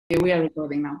We are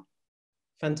recording now.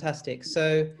 Fantastic.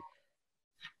 So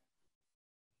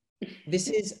this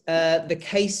is the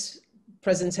case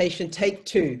presentation take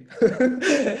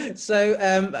 2. So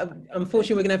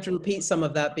unfortunately, we're going to have to repeat some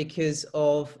of that because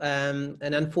of an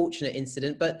unfortunate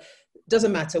incident, but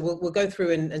doesn't matter. We'll go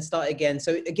through and start again.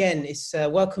 So again, it's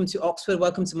welcome to Oxford,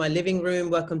 welcome to my living room,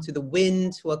 welcome to the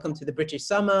wind, welcome to the British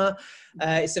summer.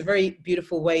 It's a very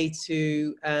beautiful way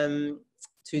to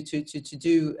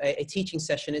do a teaching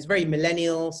session. It's very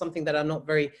millennial, something that I'm not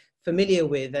very familiar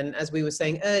with. And as we were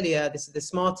saying earlier, this is the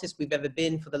smartest we've ever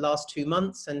been for the last 2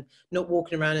 months, and not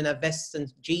walking around in our vests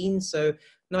and jeans. So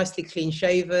nicely clean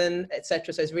shaven,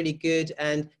 etc. So it's really good.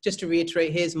 And just to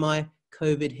reiterate, here's my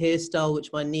COVID hairstyle,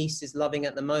 which my niece is loving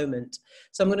at the moment.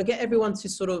 So I'm going to get everyone to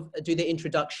sort of do the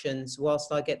introductions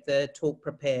whilst I get the talk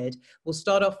prepared. We'll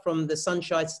start off from the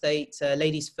Sunshine State,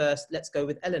 ladies first. Let's go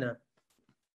with Elena.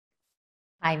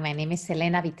 Hi, my name is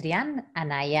Elena Bitrian,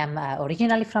 and I am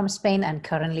originally from Spain and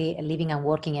currently living and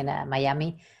working in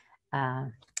Miami,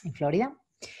 in Florida.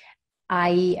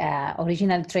 I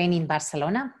originally trained in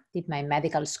Barcelona, did my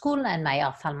medical school and my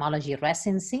ophthalmology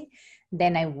residency.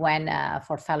 Then I went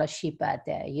for fellowship at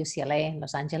UCLA in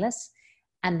Los Angeles.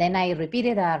 And then I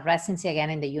repeated a residency again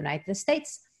in the United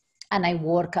States. And I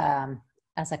work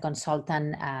as a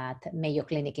consultant at Mayo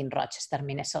Clinic in Rochester,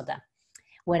 Minnesota,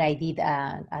 where I did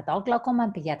adult glaucoma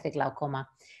and pediatric glaucoma.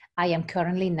 I am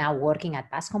currently now working at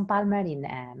Bascom Palmer in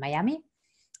Miami.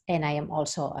 And I am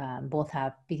also both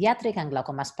a pediatric and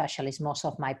glaucoma specialist, most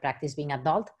of my practice being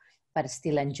adult, but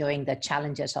still enjoying the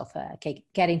challenges of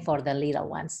caring for the little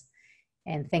ones.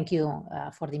 And thank you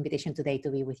for the invitation today to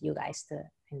be with you guys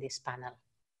in this panel.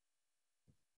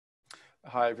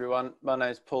 Hi, everyone. My name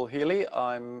is Paul Healey.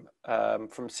 I'm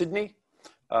from Sydney.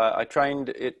 I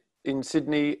trained in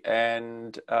Sydney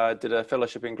and did a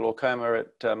fellowship in glaucoma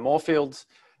at Moorfields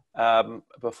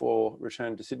before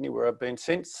returning to Sydney, where I've been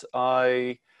since.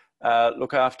 I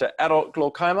look after adult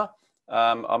glaucoma.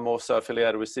 I'm also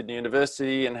affiliated with Sydney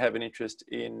University and have an interest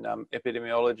in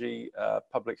epidemiology,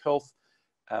 public health.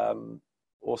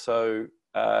 Also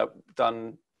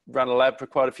run a lab for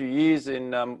quite a few years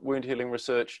in wound healing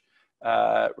research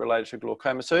related to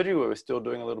glaucoma surgery, where we're still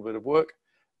doing a little bit of work,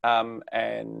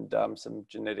 and some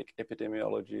genetic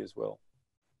epidemiology as well.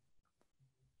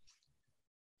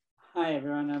 Hi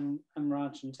everyone, I'm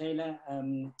Rajen Tailor.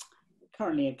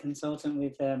 Currently a consultant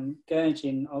with Gurjeet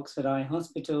in Oxford Eye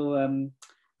Hospital.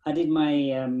 I did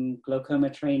my glaucoma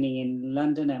training in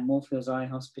London at Moorfields Eye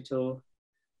Hospital,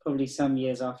 probably some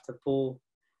years after Paul.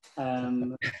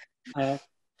 But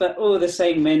all the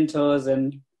same mentors,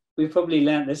 and we probably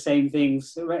learnt the same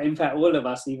things. In fact, all of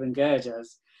us, even Gurjeet.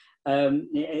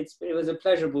 It was a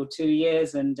pleasurable 2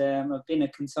 years, and I've been a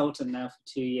consultant now for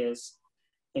 2 years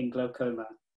in glaucoma.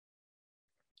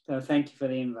 So thank you for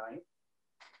the invite.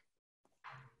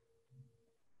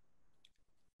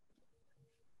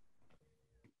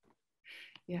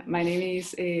 Yeah, my name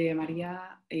is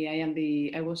Maria.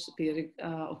 I was pediatric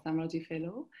ophthalmology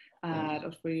fellow at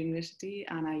Oxford University,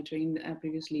 and I trained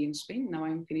previously in Spain. Now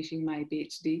I'm finishing my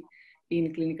PhD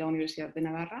in Clinica Universidad de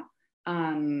Navarra,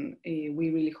 and we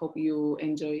really hope you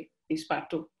enjoy this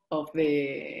part of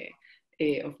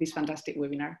this fantastic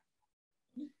webinar.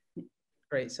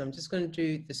 Great, so I'm just going to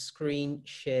do the screen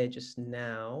share just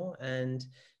now, and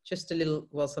just a little,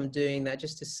 whilst I'm doing that,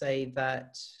 just to say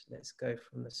that, let's go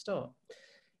from the start,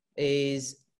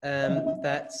 is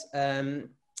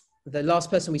the last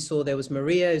person we saw there was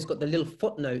Maria, who's got the little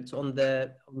footnote on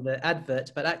the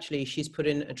advert, but actually she's put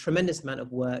in a tremendous amount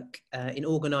of work in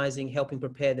organizing, helping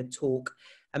prepare the talk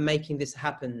and making this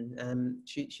happen.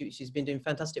 She's been doing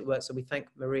fantastic work, so we thank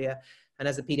Maria. And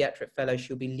as a pediatric fellow,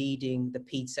 she'll be leading the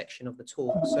ped section of the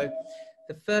talk. So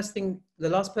the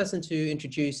last person to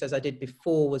introduce, as I did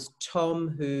before, was Tom,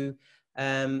 who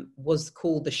was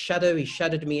called the Shadow. He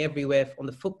shadowed me everywhere on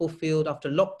the football field. After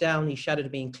lockdown, he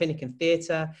shadowed me in clinic and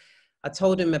theatre. I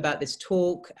told him about this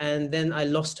talk, and then I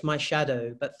lost my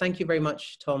shadow. But thank you very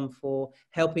much, Tom, for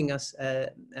helping us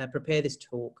prepare this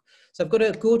talk. So I've got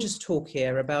a gorgeous talk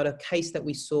here about a case that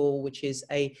we saw, which is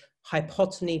a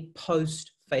hypotony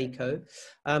post-phaco.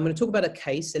 I'm going to talk about a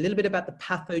case, a little bit about the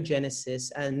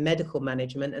pathogenesis and medical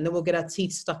management, and then we'll get our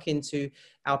teeth stuck into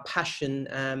our passion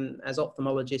as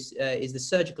ophthalmologists is the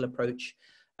surgical approach,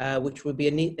 which would be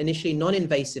initially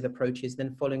non-invasive approaches,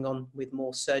 then following on with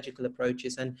more surgical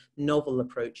approaches and novel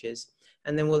approaches.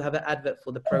 And then we'll have an advert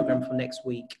for the program for next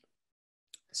week.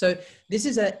 So this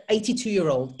is an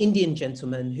 82-year-old Indian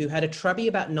gentleman who had a TRABI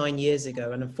about 9 years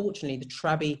ago. And unfortunately, the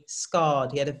TRABI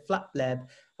scarred. He had a flat bleb.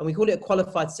 And we call it a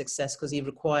qualified success because he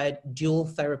required dual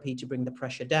therapy to bring the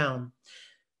pressure down.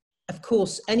 of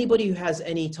course, anybody who has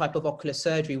any type of ocular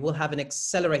surgery will have an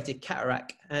accelerated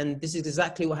cataract. And this is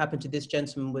exactly what happened to this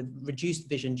gentleman with reduced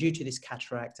vision due to this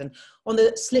cataract. And on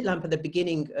the slit lamp at the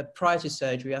beginning, prior to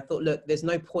surgery, I thought, look, there's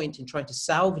no point in trying to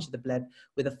salvage the bleb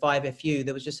with a 5FU.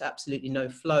 There was just absolutely no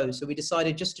flow. So we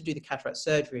decided just to do the cataract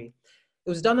surgery. It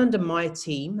was done under my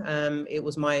team. It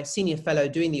was my senior fellow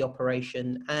doing the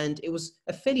operation, and it was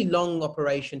a fairly long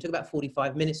operation, took about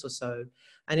 45 minutes or so.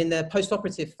 And in the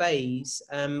post-operative phase,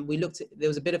 we looked at, there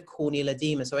was a bit of corneal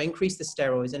edema, so I increased the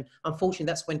steroids, and unfortunately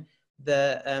that's when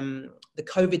the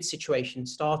COVID situation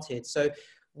started. So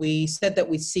we said that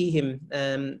we'd see him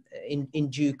in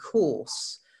due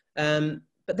course,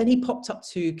 but then he popped up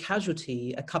to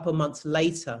casualty a couple of months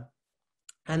later,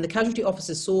 and the casualty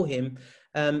officers saw him,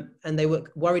 and they were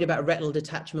worried about retinal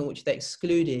detachment, which they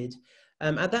excluded.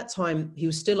 At that time, he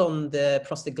was still on the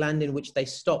prostaglandin, which they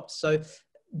stopped. So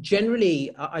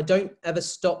generally, I don't ever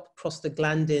stop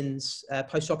prostaglandins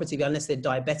post-operatively unless they're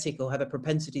diabetic or have a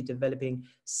propensity to developing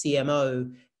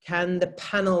CMO. Can the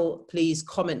panel please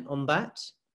comment on that?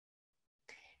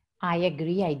 I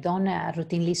agree. I don't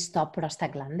routinely stop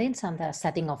prostaglandins on the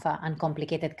setting of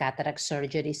uncomplicated cataract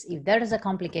surgeries. If there is a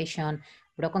complication,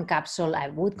 broken capsule, I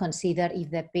would consider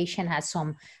if the patient has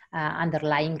some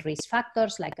underlying risk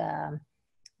factors like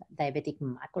diabetic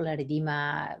macular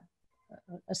edema,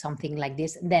 something like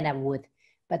this, then I would.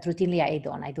 But routinely, I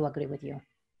don't. I do agree with you.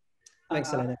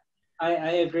 Thanks, Elena.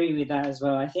 I agree with that as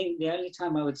well. I think the only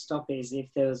time I would stop it is if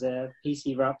there was a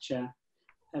PC rupture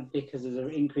because of the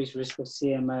increased risk of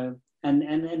CMO.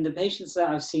 And the patients that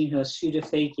I've seen who are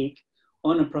pseudophakic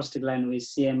on a prostaglandin with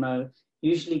CMO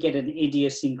usually get an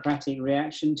idiosyncratic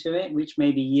reaction to it, which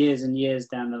may be years and years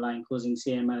down the line causing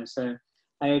CMO. So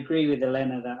I agree with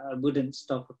Elena that I wouldn't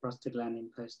stop a prostaglandin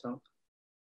post-op.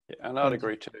 Yeah, and I'd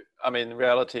agree too. I mean, in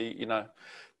reality, you know,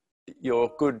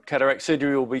 your good cataract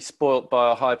surgery will be spoilt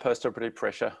by a high post-operative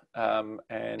pressure. And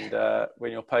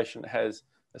when your patient has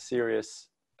a serious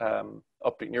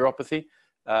optic neuropathy,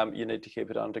 you need to keep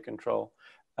it under control.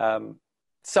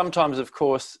 Sometimes, of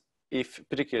course,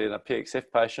 particularly in a PXF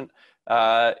patient,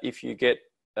 if you get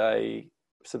a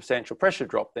substantial pressure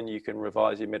drop, then you can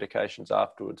revise your medications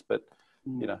afterwards. But,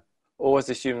 you know, always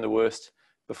assume the worst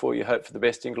before you hope for the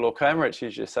best in glaucoma. It's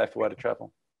usually a safer way to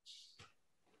travel.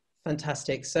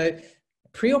 Fantastic. So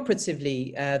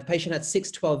preoperatively, the patient had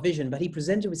 612 vision, but he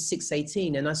presented with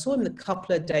 618. And I saw him a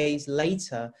couple of days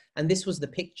later, and this was the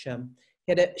picture.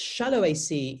 He had a shallow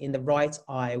AC in the right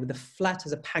eye with a flat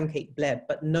as a pancake bleb,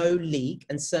 but no leak,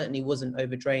 and certainly wasn't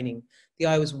overdraining. The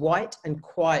eye was white and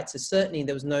quiet, so certainly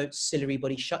there was no ciliary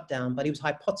body shutdown, but he was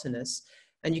hypotenuse.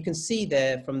 And you can see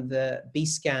there from the B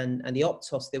scan and the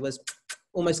Optos, there was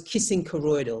almost kissing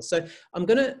choroidal. So I'm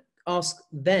going to ask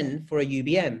then for a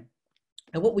UBM.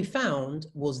 And what we found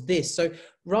was this. So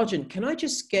Rajen, can I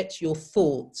just get your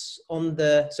thoughts on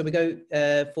so we go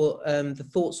for the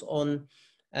thoughts on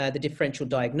the differential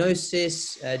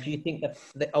diagnosis. Do you think that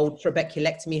the old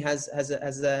trabeculectomy has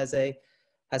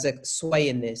a sway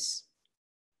in this?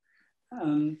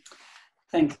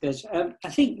 Thanks, Gurj. I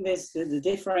think the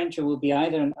differential will be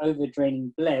either an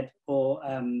overdraining bleb or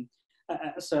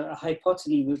so a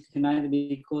hypotony can either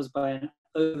be caused by an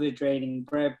overdraining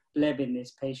bleb in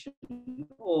this patient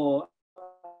or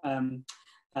a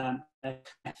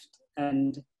cleft.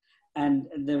 And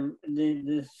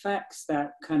the facts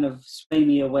that kind of sway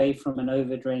me away from an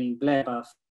overdraining bleb are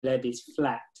bleb is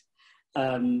flat.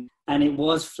 And it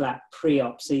was flat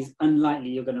pre-op, so it's unlikely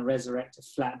you're going to resurrect a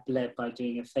flat bleb by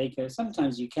doing a phaco.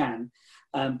 Sometimes you can,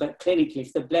 but clinically,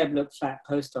 if the bleb looked flat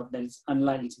post-op, then it's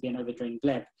unlikely to be an overdraining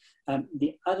bleb.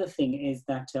 The other thing is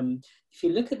that if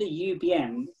you look at the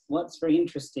UBM, what's very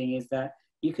interesting is that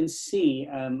you can see,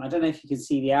 I don't know if you can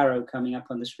see the arrow coming up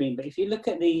on the screen, but if you look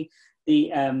at the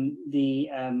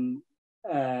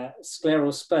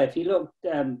scleral spur, if you look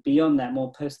beyond that,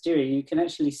 more posterior, you can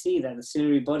actually see that the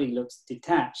ciliary body looks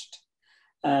detached.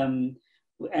 And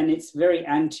it's very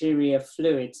anterior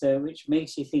fluid, so which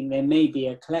makes you think there may be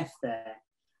a cleft there.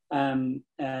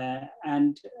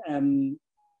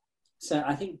 So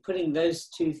I think putting those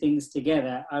two things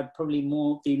together, I'd probably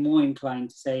be more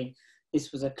inclined to say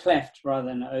this was a cleft rather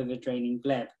than an overdraining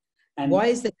bleb. And why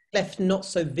is the cleft not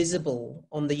so visible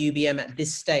on the UBM at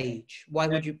this stage? Why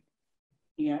would you?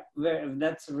 Yeah,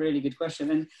 that's a really good question.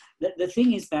 And the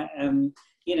thing is that,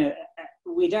 you know,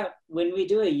 when we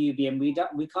do a UBM,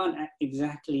 we can't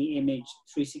exactly image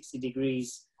 360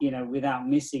 degrees, you know, without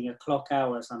missing a clock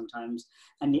hour sometimes.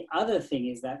 And the other thing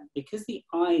is that because the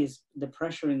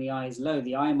pressure in the eye is low,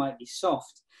 the eye might be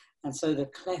soft. And so the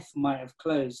cleft might have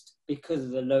closed because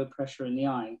of the low pressure in the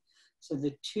eye. So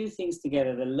the two things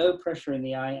together, the low pressure in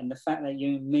the eye and the fact that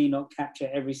you may not capture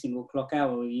every single clock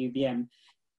hour with UVM,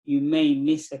 you may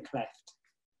miss a cleft.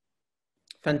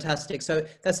 Fantastic. So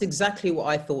that's exactly what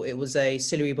I thought. It was a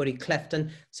ciliary body cleft.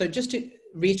 And so just to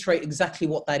reiterate exactly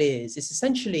what that is, it's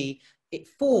essentially, it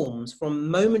forms from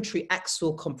momentary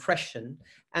axial compression,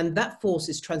 and that force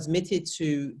is transmitted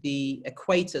to the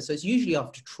equator. So it's usually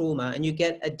after trauma, and you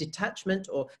get a detachment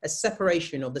or a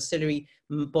separation of the ciliary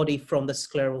body from the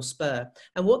scleral spur.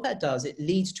 And what that does, it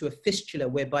leads to a fistula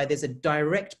whereby there's a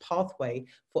direct pathway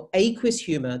for aqueous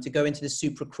humor to go into the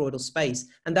suprachoroidal space,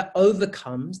 and that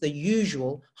overcomes the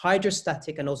usual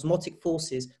hydrostatic and osmotic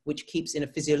forces, which keeps in a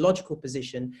physiological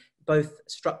position both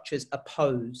structures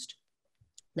opposed.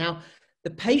 Now, the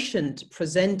patient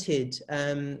presented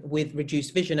with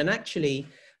reduced vision, and actually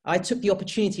I took the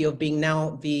opportunity of being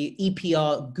now the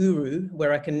EPR guru,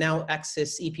 where I can now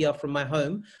access EPR from my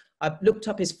home. I looked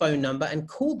up his phone number and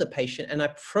called the patient, and I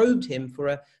probed him for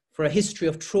a history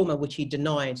of trauma, which he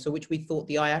denied, so which we thought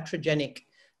the iatrogenic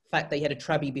fact that he had a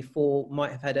trabe before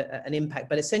might have had an impact,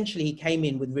 but essentially he came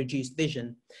in with reduced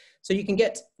vision. So you can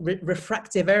get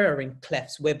refractive error in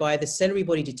clefts, whereby the ciliary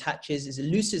body detaches, it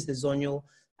loosens the zonule,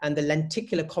 and the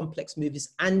lenticular complex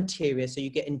moves anterior, so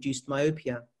you get induced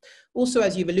myopia. Also,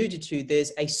 as you've alluded to,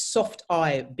 there's a soft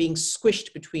eye being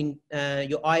squished between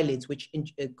your eyelids, which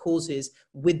causes,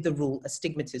 with the rule,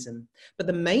 astigmatism. But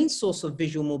the main source of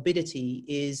visual morbidity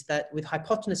is that with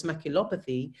hypotenuse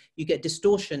maculopathy, you get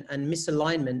distortion and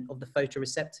misalignment of the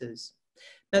photoreceptors.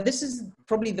 Now, this is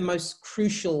probably the most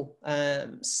crucial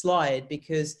slide,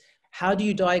 because how do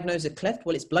you diagnose a cleft?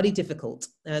 Well, it's bloody difficult.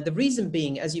 The reason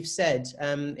being, as you've said,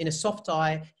 in a soft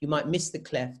eye, you might miss the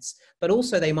clefts, but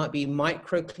also they might be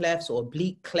micro clefts or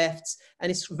oblique clefts.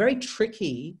 And it's very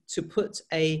tricky to put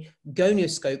a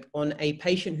gonioscope on a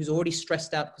patient who's already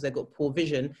stressed out because they've got poor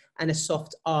vision and a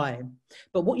soft eye.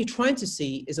 But what you're trying to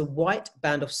see is a white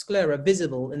band of sclera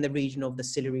visible in the region of the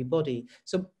ciliary body.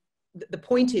 So the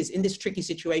point is, in this tricky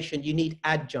situation, you need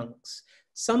adjuncts.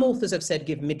 Some authors have said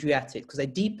give mydriatic because they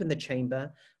deepen the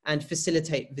chamber and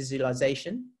facilitate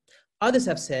visualization. Others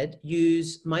have said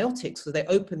use myotics because they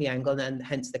open the angle and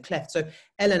hence the cleft. So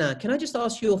Elena, can I just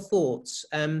ask your thoughts?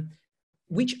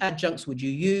 Which adjuncts would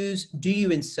you use? Do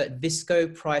you insert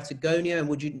visco prior to gonio, and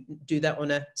would you do that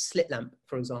on a slit lamp,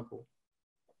 for example?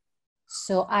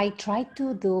 So I try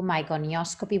to do my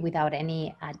gonioscopy without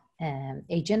any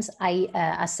agents. I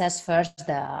assess first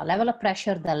the level of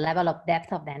pressure, the level of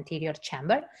depth of the anterior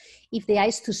chamber. If the eye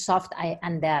is too soft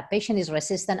and the patient is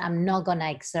resistant, I'm not going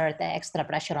to exert the extra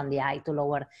pressure on the eye to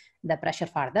lower the pressure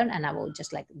further, and I will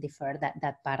just like defer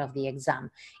that part of the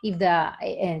exam. If the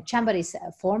chamber is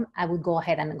formed, I would go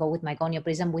ahead and go with my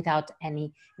gonioprism without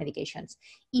any medications.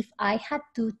 If I had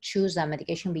to choose a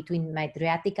medication between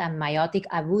mydriatic and myotic,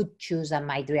 I would choose a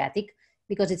mydriatic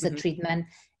because it's a treatment,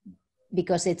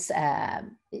 because it's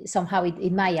somehow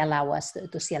it might allow us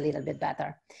to see a little bit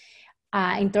better.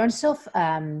 In terms of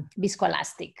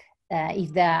viscoelastic,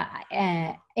 if the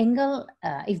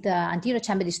if the anterior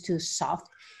chamber is too soft,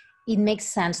 it makes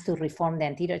sense to reform the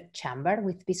anterior chamber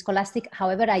with viscoelastic.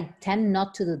 However, I tend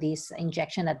not to do this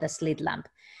injection at the slit lamp.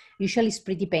 Usually it's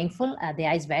pretty painful. The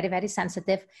eye is very, very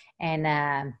sensitive,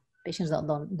 and patients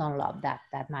don't love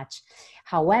that much.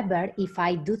 However, if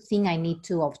I do think I need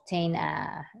to obtain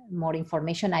more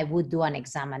information, I would do an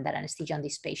exam under anesthesia on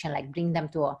this patient, like bring them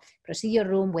to a procedure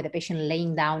room with the patient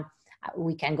laying down.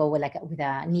 We can go with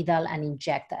a needle and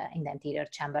inject in the anterior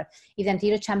chamber. If the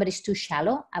anterior chamber is too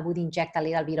shallow, I would inject a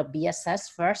little bit of BSS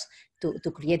first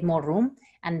to create more room,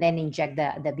 and then inject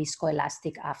the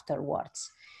viscoelastic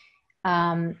afterwards.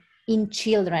 In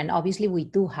children, obviously, we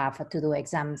do have to do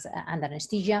exams under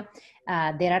anesthesia.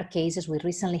 There are cases. We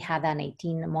recently had an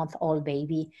 18-month-old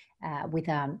baby with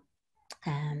a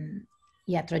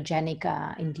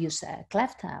iatrogenic induced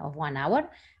cleft of 1 hour.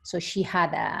 So she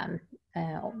had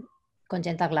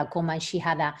congenital glaucoma, and she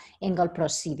had an angle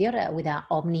procedure with an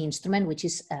Omni instrument, which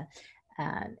is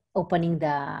opening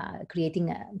the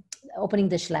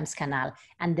Schlemm's canal,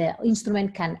 and the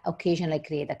instrument can occasionally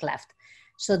create a cleft.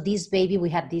 So this baby, we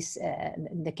had this,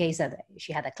 the case that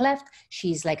she had a cleft.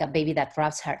 She's like a baby that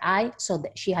rubs her eye. So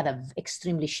she had an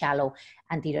extremely shallow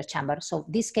anterior chamber. So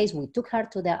this case, we took her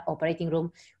to the operating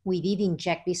room. We did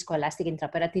inject viscoelastic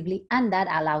intraoperatively, and that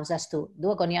allows us to do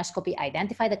a gonioscopy,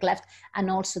 identify the cleft, and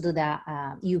also do the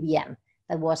UVM.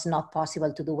 That was not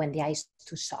possible to do when the eye is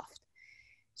too soft.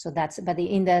 So that's, but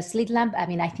in the slit lamp, I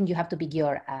mean, I think you have to pick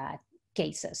your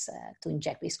cases to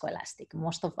inject viscoelastic.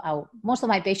 Most of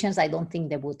my patients, I don't think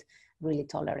they would really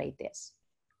tolerate this.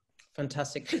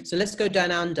 Fantastic. So let's go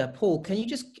down under. Paul, can you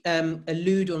just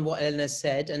allude on what Elena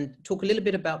said and talk a little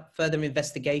bit about further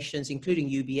investigations, including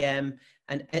UBM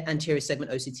and anterior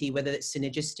segment OCT, whether it's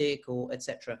synergistic or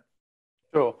etc.?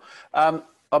 Sure.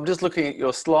 I'm just looking at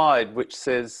your slide, which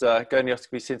says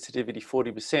gonioscopy sensitivity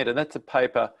 40%, and that's a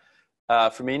paper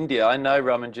from India. I know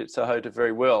Ramanjit Sahota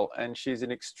very well, and she's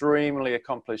an extremely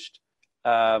accomplished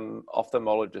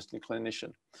ophthalmologist and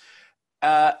clinician.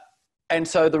 And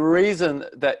so the reason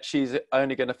that she's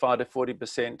only going to find a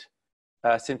 40%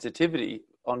 sensitivity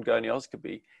on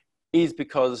gonioscopy is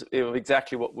because of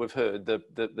exactly what we've heard,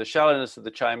 the shallowness of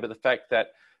the chamber, the fact that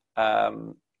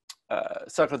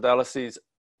cyclodialyses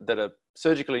that are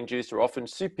surgically induced are often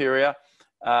superior.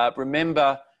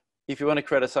 Remember, if you want to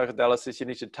create a cyclodialysis, you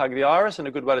need to tug the iris, and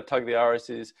a good way to tug the iris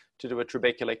is to do a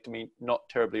trabeculectomy, not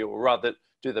terribly, or rather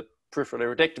do the peripheral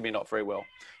iridectomy not very well.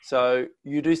 So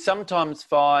you do sometimes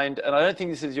find, and I don't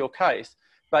think this is your case,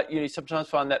 but you sometimes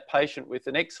find that patient with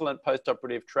an excellent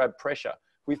postoperative trab pressure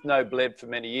with no bleb for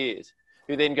many years,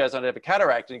 who then goes on to have a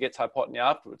cataract and gets hypotony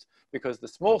afterwards, because the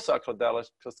small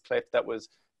cyclodialysis cleft that was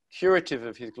curative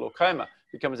of his glaucoma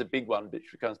becomes a big one, which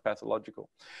becomes pathological.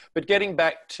 But getting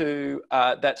back to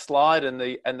that slide and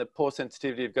the poor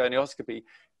sensitivity of gonioscopy,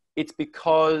 it's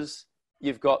because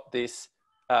you've got this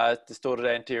distorted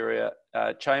anterior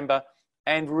chamber,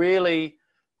 and really,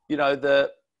 you know,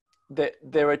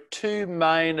 there are two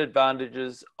main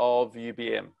advantages of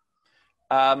UBM.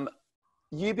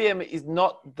 UBM is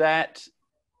not that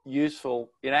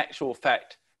useful in actual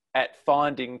fact at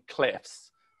finding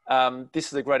clefts. This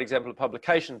is a great example of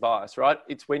publication bias, right?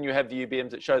 It's when you have the UBMs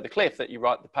that show the cleft that you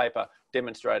write the paper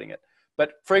demonstrating it.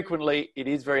 But frequently, it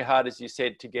is very hard, as you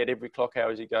said, to get every clock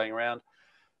hour as you're going around.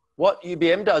 What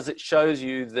UBM does, it shows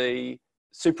you the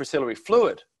supraciliary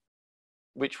fluid,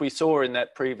 which we saw in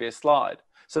that previous slide.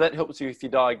 So that helps you with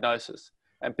your diagnosis,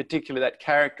 and particularly that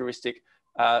characteristic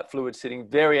fluid sitting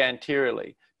very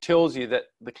anteriorly tells you that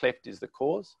the cleft is the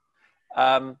cause.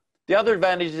 The other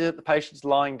advantage is that the patient's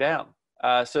lying down,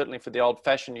 certainly for the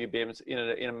old-fashioned UBMs in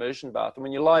an immersion bath. And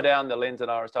when you lie down, the lens and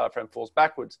iris diaphragm falls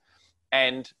backwards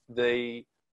and the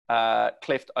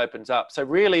cleft opens up. So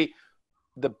really,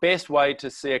 the best way to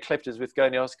see a cleft is with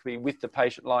gonioscopy with the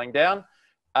patient lying down,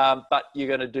 but you're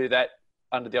going to do that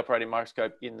under the operating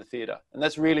microscope in the theatre. And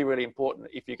that's really, really important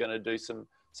if you're going to do some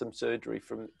surgery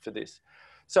for this.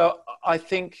 So I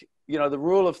think, you know, the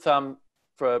rule of thumb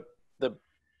for the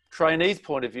trainee's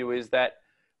point of view is that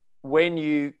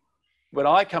when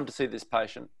I come to see this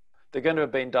patient, they're going to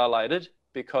have been dilated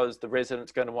because the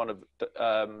resident's going to want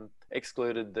to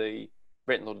excluded the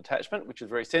retinal detachment, which is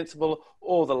very sensible,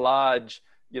 or the large,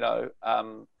 you know,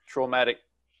 traumatic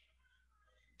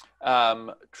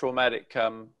retinal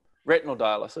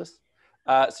dialysis.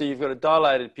 So you've got a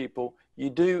dilated pupil. You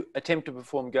do attempt to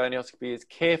perform gonioscopy as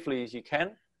carefully as you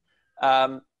can.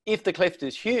 If the cleft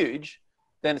is huge,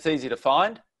 then it's easy to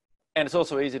find. And it's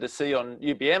also easy to see on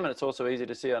UBM, and it's also easy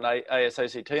to see on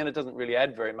ASOCT, and it doesn't really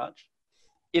add very much.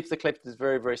 If the cleft is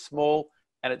very, very small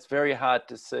and it's very hard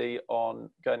to see on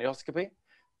gonioscopy,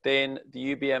 then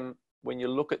the UBM, when you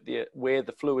look at where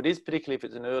the fluid is, particularly if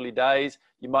it's in early days,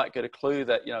 you might get a clue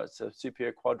that, you know, it's a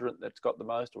superior quadrant that's got the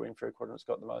most, or inferior quadrant that's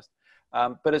got the most.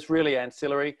 But it's really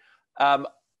ancillary.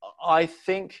 I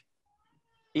think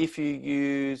if you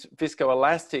use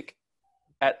viscoelastic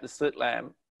at the slit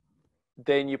lamp,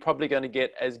 then you're probably going to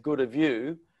get as good a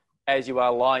view as you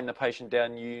are lying the patient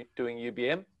down doing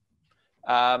UBM.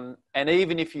 And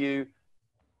even if you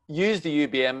use the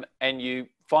UBM and you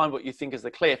find what you think is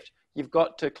the cleft, you've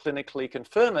got to clinically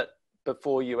confirm it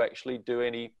before you actually do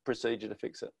any procedure to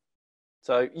fix it.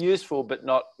 So useful, but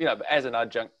not, you know, as an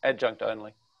adjunct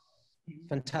only.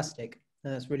 Fantastic.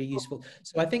 That's really useful.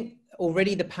 So I think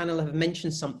already the panel have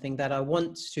mentioned something that I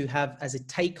want to have as a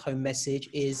take-home message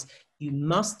is you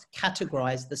must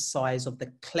categorize the size of the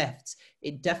clefts.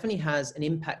 It definitely has an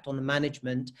impact on the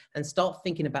management, and start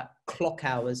thinking about clock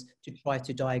hours to try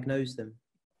to diagnose them.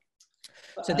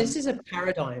 So this is a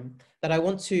paradigm that I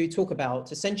want to talk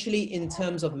about essentially in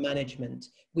terms of management.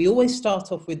 We always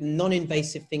start off with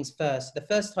non-invasive things first. The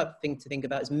first type of thing to think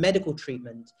about is medical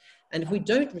treatment. And if we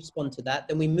don't respond to that,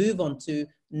 then we move on to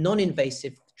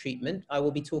non-invasive treatment. I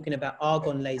will be talking about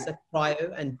argon laser,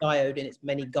 cryo and diode in its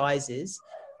many guises.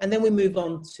 And then we move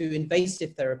on to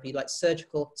invasive therapy like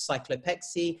surgical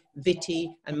cyclopexy,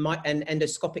 VITI, and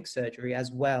endoscopic surgery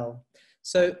as well.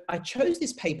 So I chose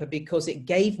this paper because it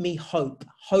gave me hope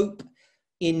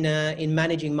in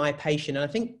managing my patient. And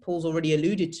I think Paul's already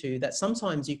alluded to that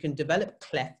sometimes you can develop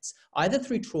clefts either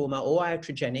through trauma or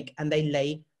iatrogenic, and they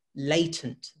lay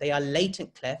latent. They are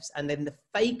latent clefts, and then the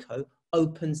phaco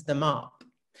opens them up.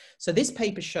 So this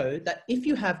paper showed that if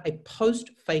you have a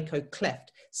post-phaco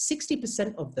cleft,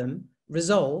 60% of them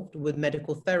resolved with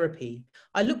medical therapy.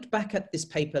 I looked back at this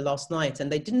paper last night and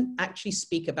they didn't actually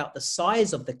speak about the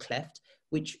size of the cleft,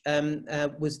 which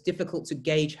was difficult to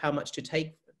gauge how much to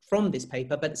take from this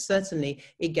paper, but certainly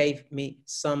it gave me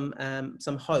some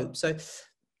hope. So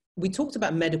we talked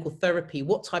about medical therapy.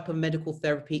 What type of medical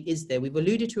therapy is there? We've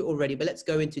alluded to it already, but let's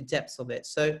go into depths of it.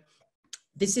 So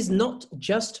this is not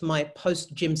just my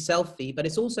post-gym selfie, but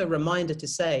it's also a reminder to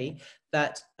say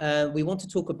that we want to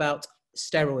talk about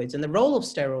steroids, and the role of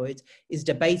steroids is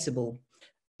debatable.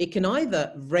 It can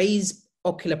either raise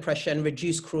ocular pressure and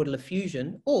reduce choroidal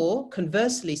effusion, or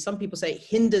conversely, some people say it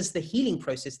hinders the healing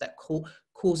process that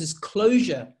causes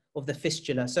closure of the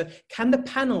fistula. So can the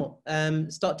panel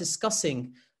start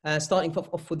discussing, starting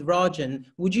off with Rajen,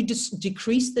 would you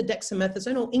decrease the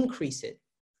dexamethasone or increase it?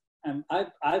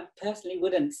 I personally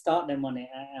wouldn't start them on it,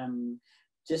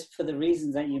 just for the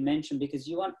reasons that you mentioned, because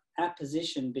you want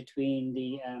apposition between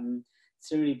the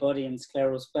ciliary body and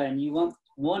scleral spur, and you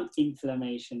want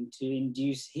inflammation to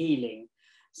induce healing.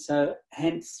 So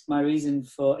hence my reason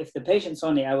for, if the patient's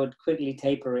on it, I would quickly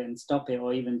taper it and stop it,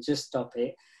 or even just stop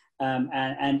it.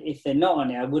 And if they're not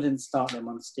on it, I wouldn't start them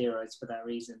on steroids for that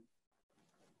reason.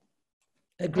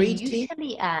 Agreed.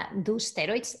 Usually do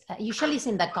steroids, usually it's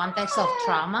in the context of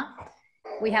trauma.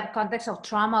 We have context of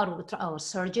trauma or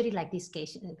surgery, like this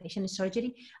case, the patient is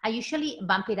surgery. I usually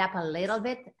bump it up a little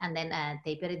bit and then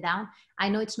taper it down. I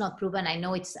know it's not proven. I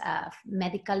know it's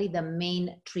medically the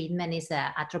main treatment is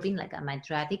atropine, like a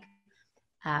mydriatic,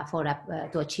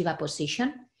 to achieve a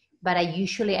position. But I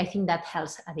think that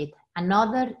helps a bit.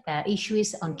 Another issue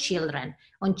is on children.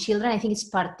 On children, I think it's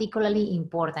particularly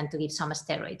important to give some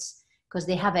steroids because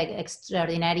they have an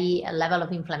extraordinary level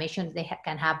of inflammation. They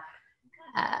can have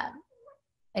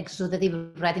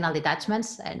exudative retinal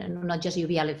detachments, and not just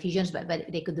uveal effusions, but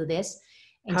they could do this.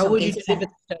 How would you deliver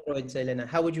steroids, Elena?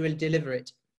 How would you deliver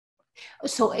it?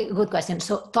 So, good question.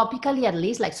 So, topically, at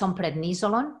least, like some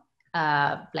prednisolone,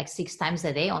 like 6 times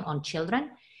a day on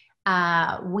children.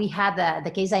 We had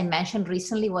the case I mentioned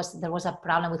recently there was a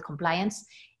problem with compliance,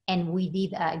 and we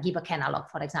did give a Kenalog,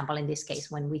 for example, in this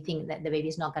case, when we think that the baby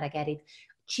is not going to get it.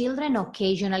 Children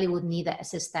occasionally would need a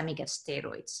systemic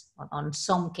steroids on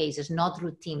some cases, not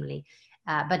routinely,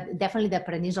 but definitely the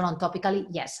prednisolone topically,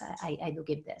 yes, I do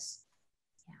give this.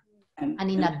 Yeah.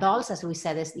 And in adults, as we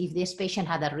said, if this patient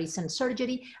had a recent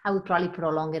surgery, I would probably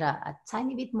prolong it a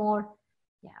tiny bit more,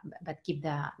 yeah, but keep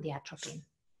the atropine.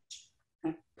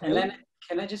 Elena,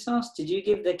 can I just ask, did you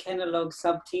give the Kenalog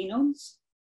subtenons?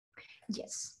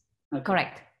 Yes, okay.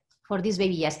 Correct. For this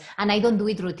baby, yes. And I don't do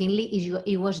it routinely.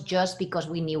 It was just because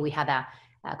we knew we had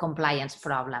a compliance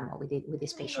problem with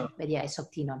this patient. But yeah, it's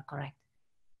Octinon, correct.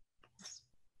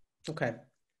 Ok.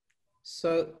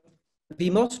 So, vi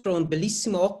mostro un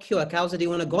bellissimo occhio a causa di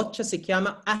una goccia, si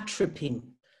chiama atropine.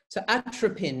 So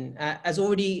atropine, as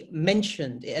already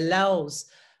mentioned, it allows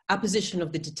apposition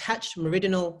of the detached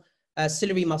meridional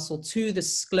ciliary muscle to the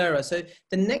sclera. So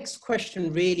the next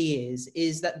question really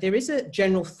is that there is a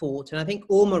general thought, and I think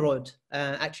Ormerod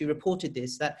actually reported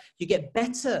this, that you get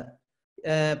better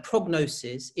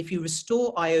prognosis if you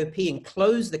restore IOP and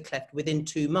close the cleft within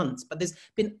 2 months. But there's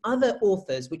been other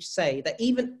authors which say that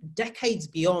even decades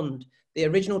beyond the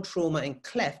original trauma and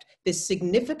cleft, there's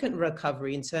significant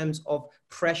recovery in terms of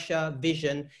pressure,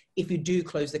 vision, if you do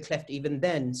close the cleft even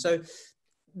then. So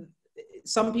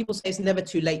some people say it's never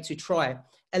too late to try.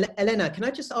 Elena, can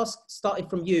I just ask, starting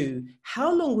from you,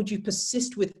 how long would you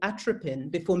persist with atropine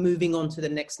before moving on to the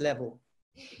next level?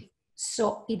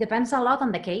 So it depends a lot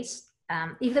on the case.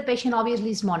 If the patient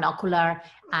obviously is monocular,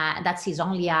 that's his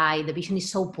only eye, the vision is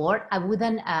so poor, I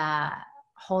wouldn't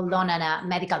hold on a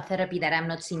medical therapy that I'm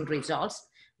not seeing results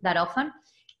that often.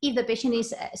 If the patient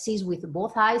sees with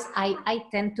both eyes, I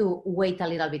tend to wait a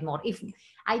little bit more. If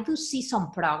I do see some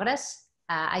progress,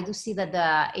 I do see that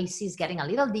the AC is getting a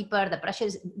little deeper, the pressure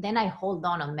is, then I hold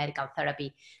on medical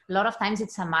therapy. A lot of times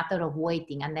it's a matter of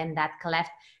waiting, and then that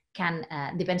cleft can,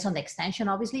 depends on the extension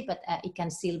obviously, but it can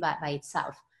seal by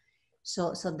itself.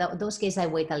 So those cases I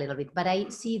wait a little bit, but I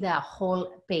see the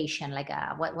whole patient, like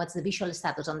what's the visual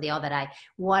status on the other eye?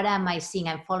 What am I seeing?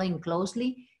 I'm following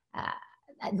closely.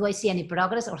 Do I see any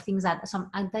progress, or things that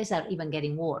some eyes are even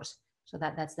getting worse? So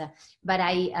that's the, but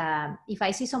if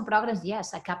I see some progress,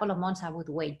 yes, a couple of months I would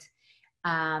wait.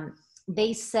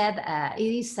 They said, it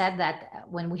is said that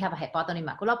when we have a hypotony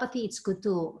maculopathy, it's good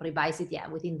to revise it, yeah,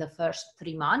 within the first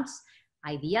 3 months,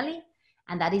 ideally.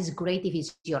 And that is great if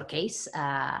it's your case.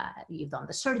 You've done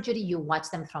the surgery, you watch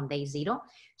them from day 0.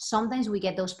 Sometimes we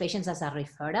get those patients as a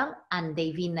referral, and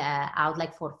they've been out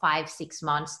like for 5-6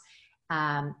 months.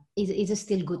 it's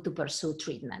still good to pursue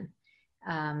treatment.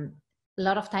 A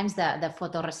lot of times the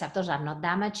photoreceptors are not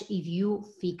damaged. If you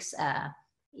fix,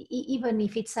 even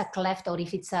if it's a cleft or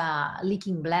if it's a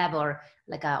leaking bleb or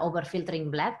like a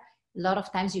overfiltering bleb, a lot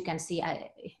of times you can see,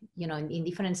 you know, in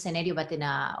different scenario, but in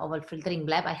a overfiltering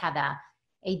bleb, I had a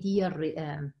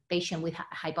 8-year patient with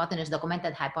hypotenuse,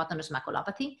 documented hypotenuse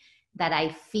maculopathy that I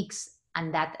fixed,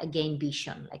 and that gained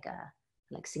vision,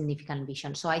 like significant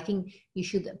vision. So I think you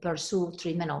should pursue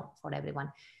treatment for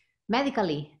everyone.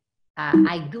 Medically,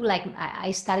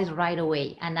 I started right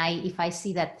away, and if I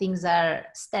see that things are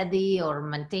steady or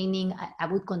maintaining, I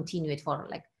would continue it for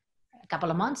like a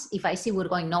couple of months. If I see we're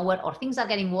going nowhere or things are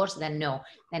getting worse, then no,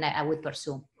 then I would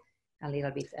pursue a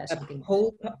little bit something. A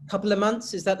whole couple of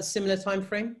months, is that the similar time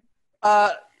frame?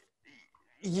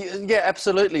 Yeah,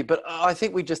 absolutely. But I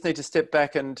think we just need to step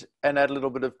back and add a little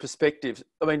bit of perspective.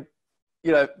 I mean,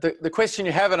 you know, the question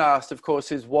you haven't asked, of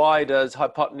course, is why does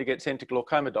hypotony get sent to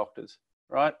glaucoma doctors,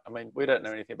 right? I mean, we don't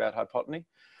know anything about hypotony.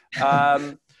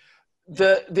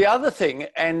 The other thing,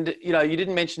 and, you know, you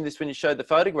didn't mention this when you showed the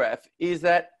photograph, is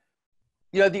that,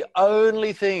 you know, the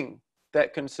only thing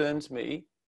that concerns me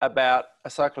about a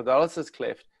cyclodialysis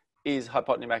cleft is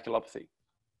hypotony maculopathy,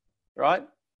 right?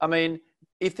 I mean,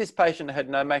 if this patient had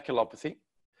no maculopathy,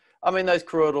 I mean, those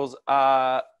choroidals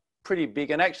are pretty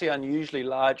big and actually unusually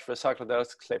large for a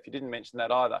cyclodialysis cleft. You didn't mention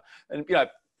that either. And, you know,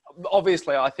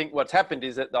 obviously I think what's happened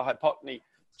is that the hypotony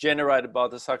generated by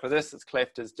the cyclodialysis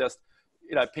cleft has just,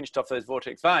 you know, pinched off those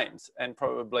vortex veins and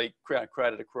probably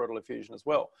created a choroidal effusion as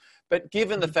well. But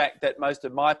given the fact that most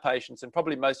of my patients and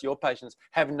probably most of your patients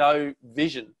have no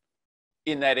vision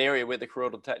in that area where the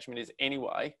choroidal attachment is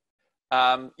anyway,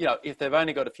 you know, if they've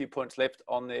only got a few points left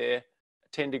on their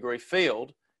 10-degree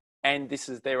field and this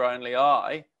is their only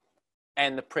eye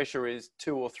and the pressure is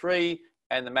 2 or 3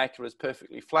 and the macula is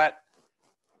perfectly flat,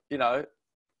 you know,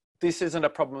 this isn't a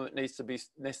problem that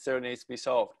necessarily needs to be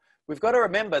solved. We've got to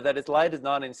remember that as late as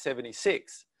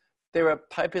 1976, there are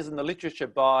papers in the literature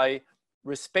by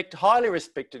highly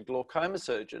respected glaucoma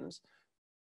surgeons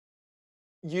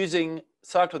using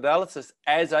cyclodialysis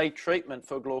as a treatment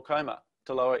for glaucoma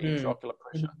to lower intraocular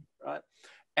pressure, right?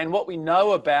 And what we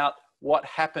know about what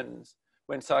happens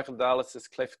when cyclodialysis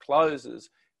cleft closes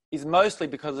is mostly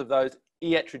because of those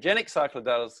iatrogenic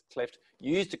cyclodialysis cleft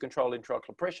used to control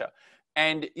intraocular pressure.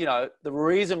 And, you know, the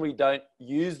reason we don't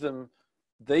use them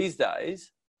these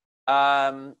days,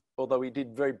 although we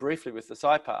did very briefly with the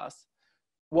CyPass,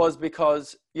 was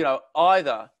because, you know,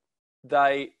 either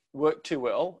they work too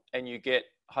well and you get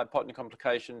hypotony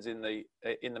complications in the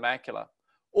macula,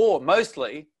 or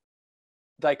mostly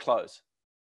they close.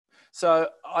 So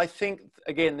I think,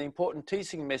 again, the important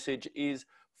teaching message is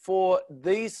for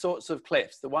these sorts of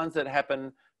clefts, the ones that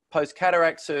happen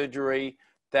post-cataract surgery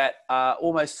that are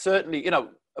almost certainly, you know,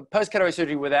 post-cataract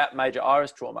surgery without major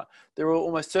iris trauma, there are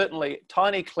almost certainly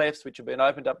tiny clefts which have been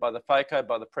opened up by the phaco,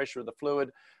 by the pressure of the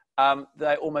fluid.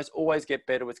 They almost always get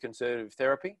better with conservative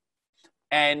therapy.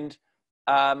 And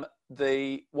one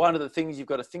of the things you've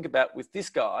got to think about with this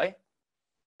guy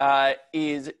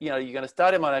is, you know, you're going to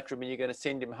start him on atropine, you're going to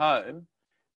send him home,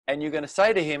 and you're going to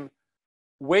say to him,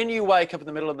 when you wake up in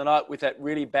the middle of the night with that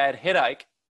really bad headache,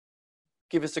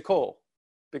 give us a call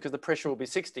because the pressure will be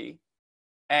 60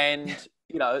 and,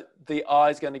 you know, the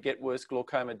eye's going to get worse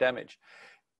glaucoma damage.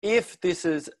 If this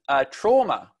is a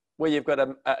trauma where you've got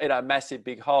a massive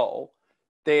big hole,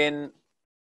 then,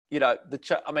 you know,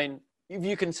 I mean, if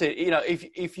you can see, you know,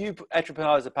 if you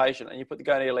atropinize a patient and you put the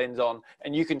gonio lens on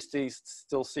and you can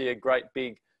still see a great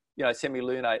big, you know,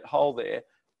 semi-lunate hole there,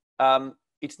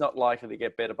 it's not likely to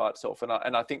get better by itself.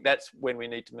 And I think that's when we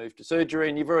need to move to surgery.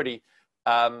 And you've already,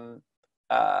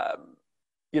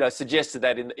 you know, suggested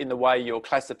that in the way you're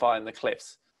classifying the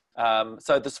clefts.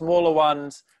 So the smaller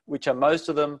ones, which are most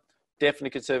of them,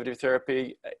 definitely conservative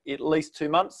therapy, at least 2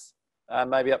 months,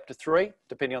 maybe up to 3,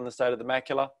 depending on the state of the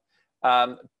macula.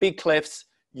 Big clefts,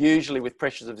 usually with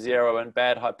pressures of 0 and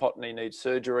bad hypotony, need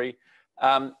surgery.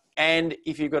 And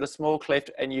if you've got a small cleft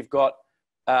and you've got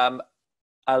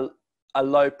a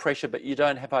low pressure, but you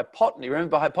don't have hypotony,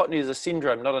 remember hypotony is a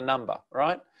syndrome, not a number,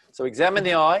 right? So examine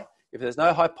the eye. If there's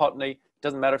no hypotony, it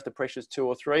doesn't matter if the pressure is 2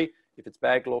 or 3. If it's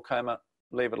bad glaucoma,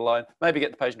 leave it alone. Maybe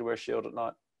get the patient to wear a shield at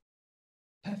night.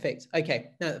 Perfect.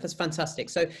 Okay. No, that's fantastic.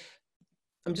 So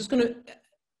I'm just going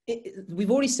to,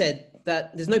 we've already said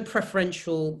that there's no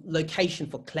preferential location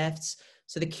for clefts.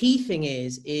 So the key thing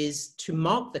is to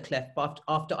mark the cleft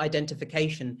after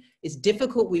identification. It's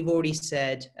difficult, we've already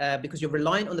said, because you're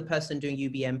reliant on the person doing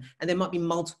UBM and there might be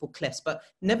multiple clefts. But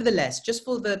nevertheless, just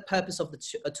for the purpose of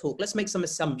the talk, let's make some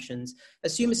assumptions.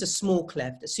 Assume it's a small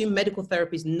cleft. Assume medical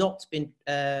therapy has not been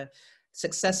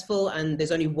successful and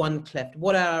there's only one cleft.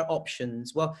 What are our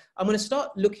options? Well, I'm going to start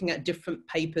looking at different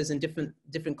papers and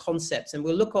different concepts, and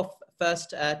we'll look off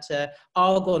first at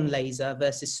argon laser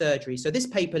versus surgery. So this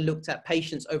paper looked at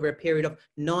patients over a period of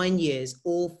 9 years,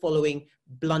 all following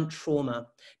blunt trauma.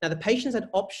 Now, the patients had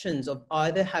options of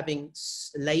either having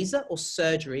laser or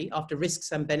surgery after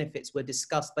risks and benefits were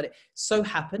discussed, but it so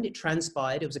happened, it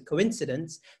transpired, it was a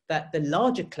coincidence, that the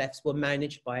larger clefts were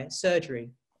managed by surgery.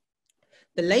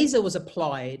 The laser was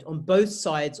applied on both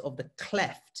sides of the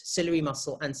cleft, ciliary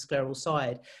muscle and scleral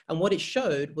side. And what it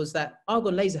showed was that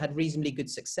argon laser had reasonably good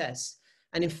success.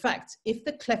 And in fact, if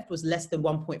the cleft was less than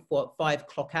 1.45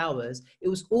 clock hours, it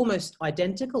was almost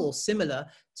identical or similar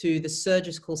to the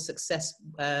surgical success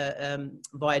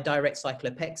via direct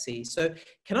cyclopexy. So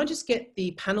can I just get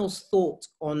the panel's thought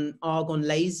on argon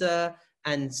laser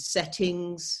and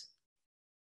settings?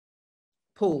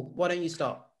 Paul, why don't you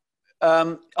start?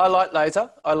 I like laser.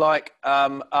 I like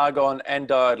argon and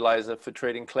diode laser for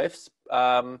treating clefts.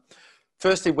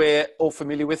 Firstly, we're all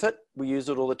familiar with it. We use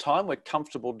it all the time. We're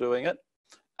comfortable doing it.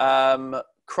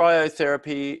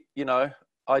 Cryotherapy, you know,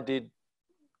 I did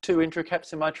 2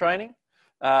 intracaps in my training.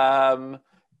 You know,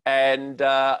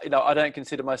 I don't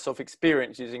consider myself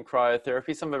experienced using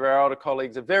cryotherapy. Some of our older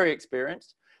colleagues are very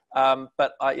experienced,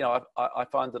 but I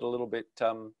find it a little bit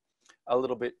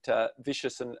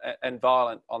vicious and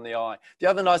violent on the eye. The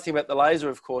other nice thing about the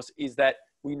laser, of course, is that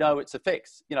we know its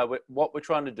effects. You know, what we're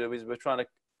trying to do is we're trying to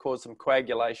cause some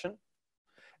coagulation,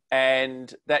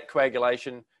 and that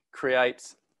coagulation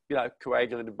creates, you know,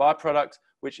 coagulated byproducts,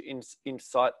 which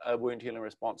incite a wound healing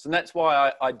response. And that's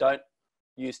why I don't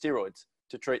use steroids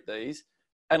to treat these,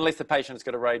 unless the patient's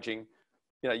got a raging,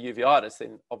 you know, uveitis.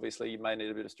 Then obviously you may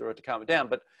need a bit of steroid to calm it down.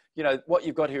 But you know, what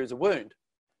you've got here is a wound,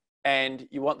 and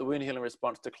you want the wound healing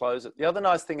response to close it. The other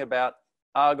nice thing about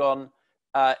argon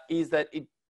is that it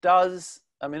does,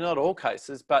 I mean, not all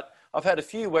cases, but I've had a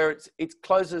few where it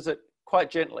closes it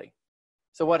quite gently.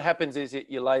 So what happens is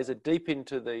you laser deep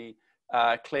into the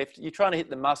cleft. You're trying to hit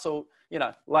the muscle. You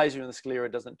know, laser in the sclera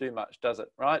doesn't do much, does it?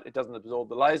 Right? It doesn't absorb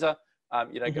the laser.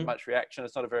 You don't get much reaction.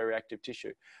 It's not a very reactive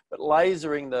tissue. But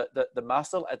lasering the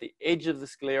muscle at the edge of the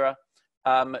sclera,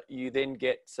 you then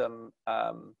get some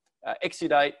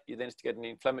exudate. You then get an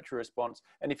inflammatory response.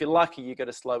 And if you're lucky, you get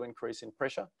a slow increase in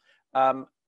pressure.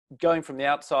 Going from the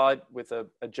outside with a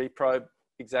G probe,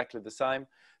 exactly the same.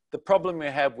 The problem we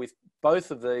have with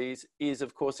both of these is,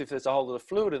 of course, if there's a whole lot of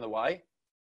fluid in the way,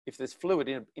 if there's fluid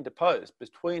interposed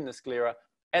between the sclera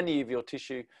and the uveal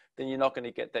tissue, then you're not going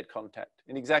to get that contact.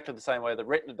 In exactly the same way the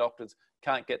retina doctors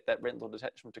can't get that retinal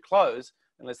detachment to close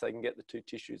unless they can get the 2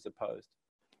 tissues opposed.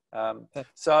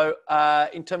 So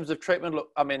in terms of treatment, look,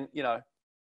 I mean, you know,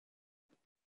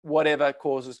 whatever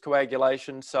causes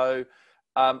coagulation. So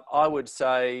I would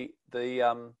say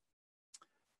the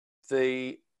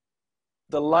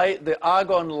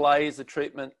argon laser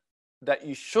treatment that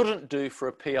you shouldn't do for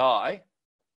a PI,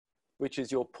 which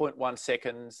is your 0.1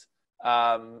 seconds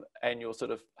and your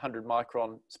sort of 100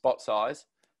 micron spot size.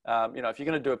 You know, if you're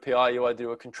going to do a PI, you either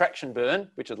do a contraction burn,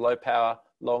 which is low power,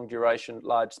 long duration,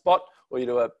 large spot, or you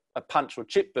do a punch or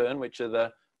chip burn, which are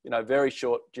the, you know, very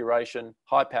short duration,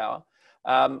 high power.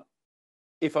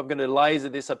 If I'm going to laser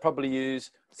this, I'd probably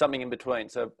use something in between.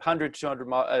 So 100, 200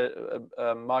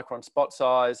 micron spot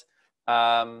size,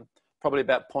 probably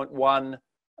about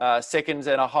 0.1 seconds,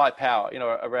 and a high power, you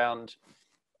know, around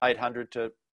 800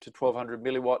 to 1200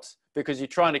 milliwatts, because you're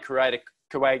trying to create a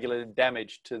coagulated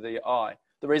damage to the eye.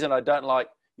 The reason I don't like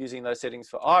using those settings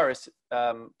for iris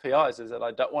PIs is that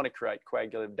I don't want to create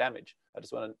coagulative damage. I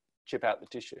just want to chip out the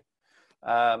tissue.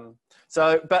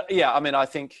 But yeah, I mean, I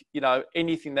think, you know,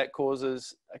 anything that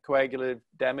causes a coagulative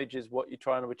damage is what you're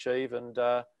trying to achieve. And,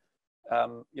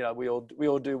 you know, we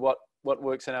all do what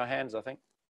works in our hands, I think.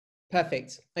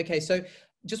 Perfect. Okay. So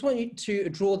just want you to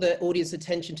draw the audience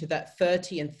attention to that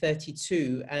 30 and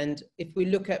 32. And if we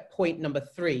look at point number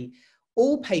 3,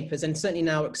 all papers, and certainly in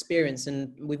our experience,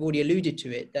 and we've already alluded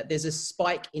to it, that there's a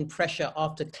spike in pressure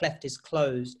after cleft is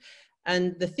closed.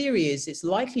 And the theory is it's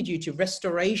likely due to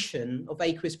restoration of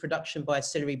aqueous production by a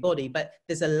ciliary body, but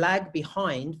there's a lag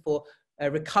behind for a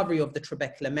recovery of the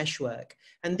trabecular meshwork.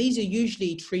 And these are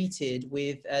usually treated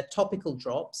with topical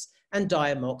drops and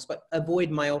Diamox, but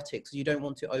avoid myotics. You don't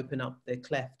want to open up the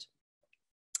cleft.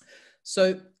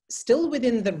 So still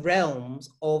within the realms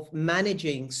of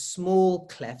managing small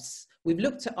clefts, we've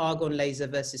looked at argon laser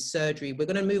versus surgery. We're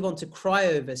going to move on to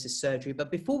cryo versus surgery.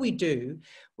 But before we do,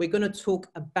 we're going to talk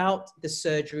about the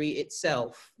surgery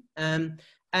itself. And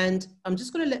I'm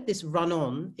just going to let this run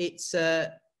on. It's I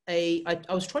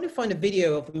was trying to find a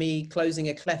video of me closing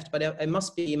a cleft, but it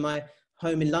must be in my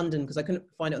home in London because I couldn't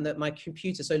find it on my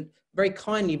computer. So very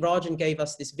kindly, Rajen gave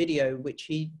us this video, which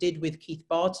he did with Keith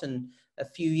Barton a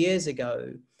few years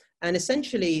ago. And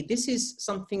essentially, this is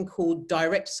something called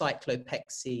direct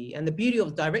cyclopexy. And the beauty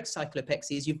of direct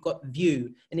cyclopexy is you've got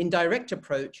view. An indirect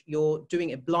approach, you're doing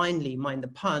it blindly, mind the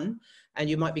pun, and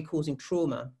you might be causing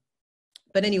trauma.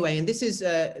 But anyway, and this is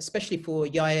especially for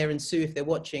Yair and Sue, if they're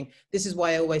watching, this is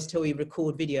why I always tell you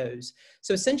record videos.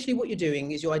 So essentially what you're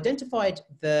doing is you identified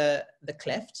the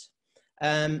cleft.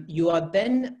 You are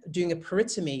then doing a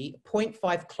peritomy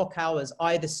 0.5 clock hours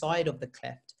either side of the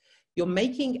cleft. You're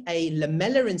making a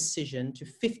lamellar incision to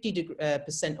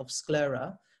 50% of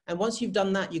sclera. And once you've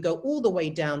done that, you go all the way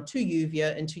down to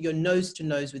uvea into your nose to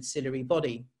nose with ciliary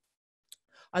body.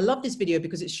 I love this video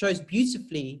because it shows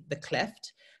beautifully the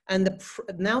cleft. And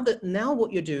now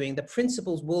what you're doing, the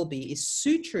principles will be, is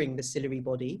suturing the ciliary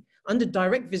body under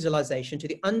direct visualization to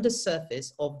the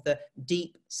undersurface of the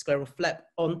deep scleral flap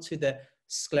onto the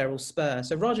scleral spur.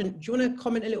 So Rajen, do you want to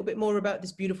comment a little bit more about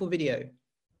this beautiful video?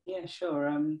 Yeah, sure.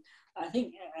 I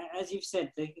think, as you've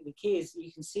said, the key is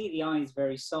you can see the eye is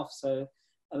very soft. So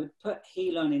I would put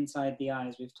Healey inside the eye,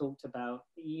 as we've talked about.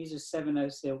 You use a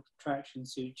 7/0 silk traction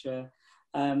suture.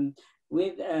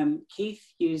 Keith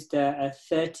used a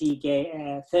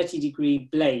 30-degree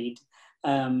blade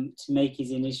to make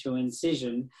his initial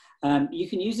incision. You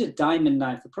can use a diamond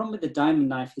knife. The problem with the diamond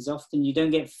knife is often you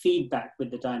don't get feedback with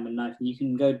the diamond knife, and you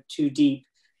can go too deep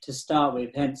to start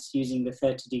with, hence using the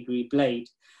 30-degree blade.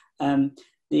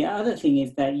 The other thing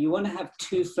is that you want to have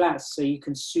two flaps so you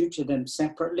can suture them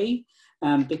separately,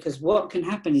 because what can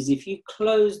happen is if you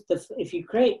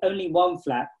create only one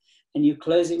flap, and you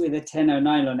close it with a 10/0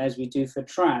 nylon, as we do for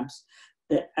tramps,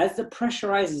 as the pressure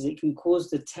rises, it can cause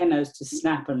the 10/0s to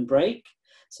snap and break.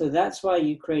 So that's why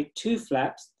you create two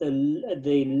flaps.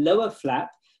 The lower flap,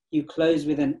 you close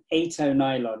with an 8/0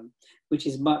 nylon, which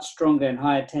is much stronger and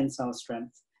higher tensile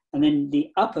strength. And then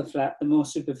the upper flap, the more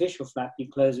superficial flap, you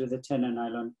close with a 10/0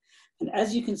 nylon. And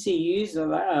as you can see, you use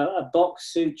a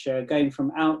box suture going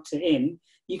from out to in.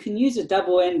 You can use a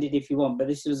double-ended if you want, but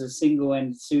this was a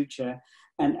single-end suture.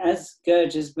 And as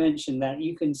Gurj has mentioned, that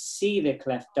you can see the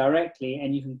cleft directly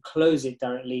and you can close it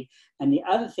directly. And the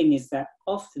other thing is that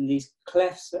often these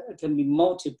clefts can be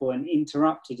multiple and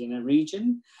interrupted in a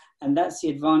region. And that's the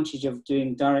advantage of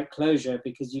doing direct closure,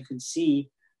 because you can see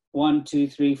 1, 2,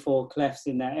 3, 4 clefts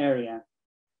in that area.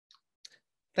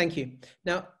 Thank you.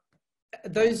 Now,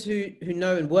 those who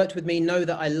know and worked with me know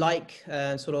that I like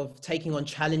sort of taking on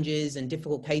challenges and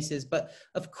difficult cases, but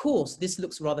of course this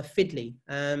looks rather fiddly.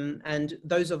 And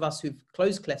those of us who've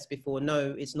closed clefts before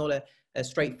know it's not a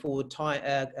straightforward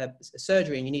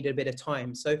surgery, and you need a bit of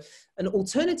time. So an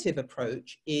alternative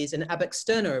approach is an ab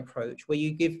externo approach, where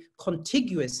you give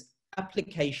contiguous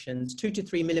applications 2 to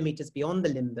 3 millimeters beyond the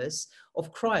limbus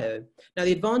of cryo. Now,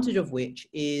 the advantage of which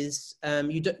is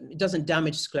it doesn't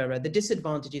damage sclera. The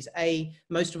disadvantage is A,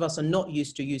 most of us are not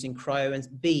used to using cryo, and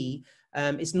B,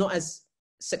 it's not as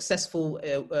successful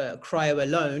cryo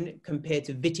alone compared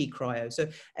to Viti cryo. So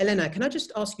Elena, can I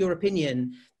just ask your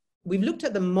opinion? We've looked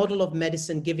at the model of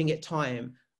medicine, giving it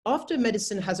time. After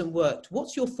medicine hasn't worked,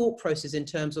 what's your thought process in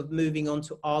terms of moving on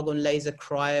to argon laser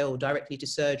cryo or directly to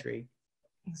surgery?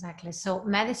 Exactly. So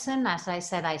medicine, as I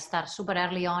said, I start super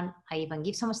early on. I even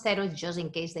give some steroids just in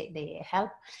case they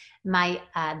help.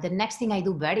 The next thing I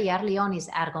do very early on is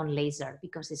argon laser,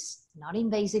 because it's not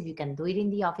invasive. You can do it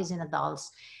in the office in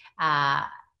adults.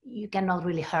 You cannot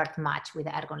really hurt much with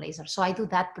the argon laser. So I do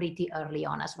that pretty early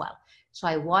on as well. So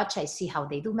I see how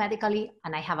they do medically,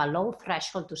 and I have a low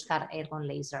threshold to start argon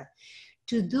laser.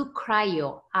 To do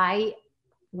cryo, I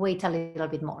wait a little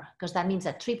bit more, because that means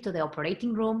a trip to the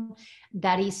operating room.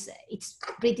 It's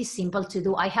pretty simple to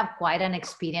do. I have quite an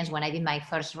experience when I did my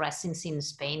first residency in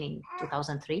Spain in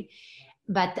 2003,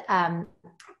 but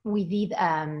we did,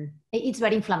 it's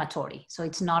very inflammatory. So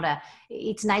it's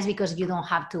nice because you don't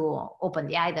have to open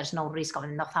the eye. There's no risk of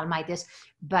endophthalmitis,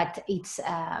 but it's,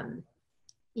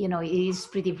 it is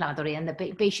pretty inflammatory, and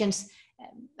the patients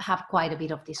have quite a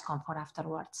bit of discomfort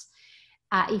afterwards.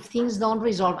 If things don't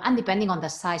resolve, and depending on the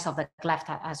size of the cleft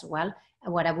as well,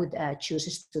 what I would choose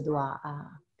is to do a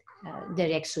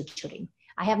direct suturing.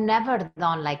 I have never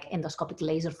done like endoscopic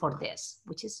laser for this,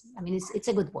 which is, it's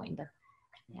a good point, but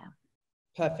yeah.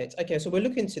 Perfect. Okay, so we'll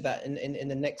look into that in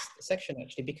the next section,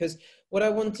 actually, because what I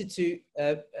wanted to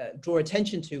draw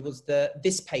attention to was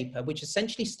this paper, which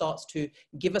essentially starts to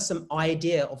give us some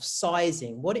idea of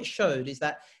sizing. What it showed is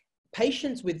that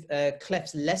patients with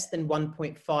clefts less than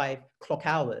 1.5 clock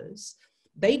hours,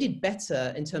 they did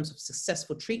better in terms of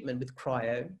successful treatment with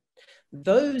cryo.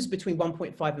 those between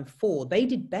 1.5 and 4, they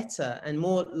did better and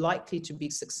more likely to be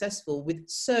successful with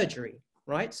surgery,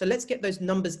 right? So let's get those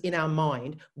numbers in our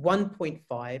mind,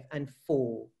 1.5 and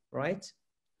 4, right?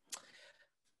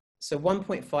 So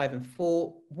 1.5 and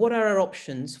 4, what are our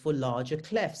options for larger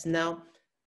clefts? Now,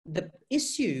 the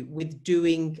issue with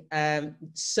doing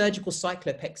surgical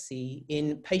cyclopexy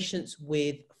in patients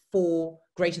with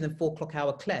greater than 4 clock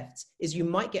hour clefts is you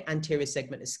might get anterior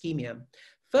segment ischemia.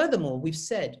 Furthermore, we've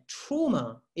said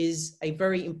trauma is a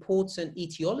very important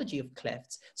etiology of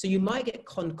clefts. So you might get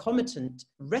concomitant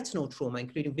retinal trauma,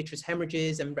 including vitreous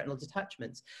hemorrhages and retinal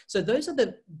detachments. So those are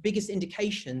the biggest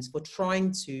indications for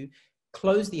trying to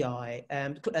close the eye,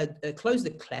 close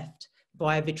the cleft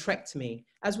via vitrectomy.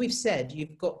 As we've said,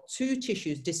 you've got 2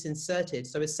 tissues disinserted.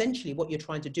 So essentially what you're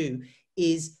trying to do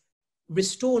is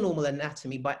restore normal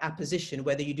anatomy by apposition,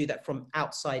 whether you do that from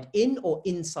outside in or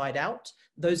inside out.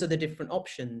 Those are the different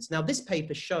options. Now, this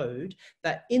paper showed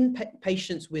that in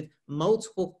patients with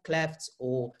multiple clefts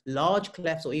or large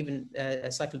clefts or even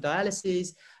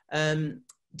cyclodialysis,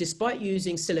 despite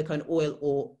using silicone oil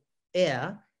or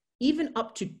air, even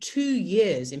up to 2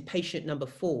 years in patient number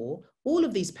 4, all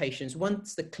of these patients,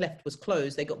 once the cleft was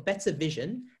closed, they got better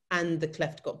vision and the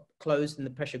cleft got closed and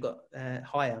the pressure got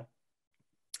higher.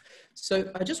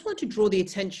 So I just want to draw the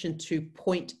attention to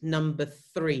point number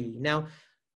 3. Now,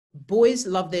 boys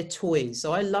love their toys.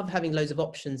 So I love having loads of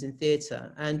options in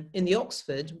theatre. And in the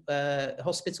Oxford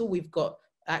hospital, we've got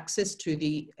access to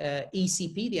the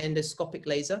ECP, the endoscopic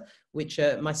laser, which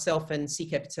myself and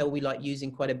CK Patel, we like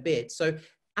using quite a bit. So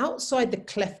outside the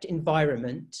cleft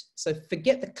environment, so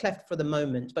forget the cleft for the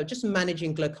moment, but just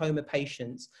managing glaucoma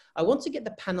patients, I want to get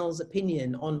the panel's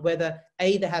opinion on whether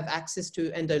A, they have access to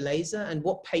endolaser and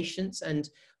what patients and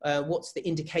what's the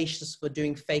indications for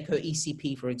doing phaco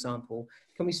ECP, for example.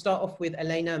 Can we start off with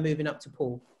Elena, moving up to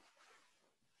Paul?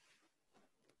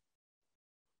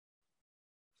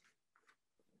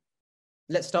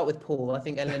 Let's start with Paul. I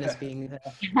think Elena's being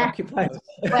occupied.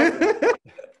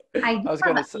 I do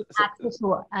have access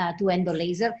to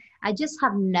endolaser. I just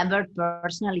have never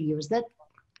personally used it.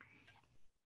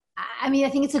 I mean, I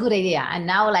think it's a good idea. And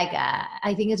now, like,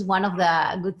 I think it's one of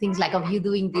the good things, like, of you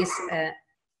doing this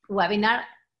webinar.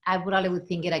 I probably would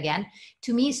think it again.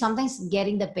 To me, sometimes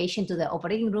getting the patient to the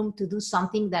operating room to do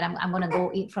something that I'm going to go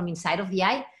in from inside of the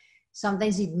eye,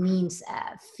 sometimes it means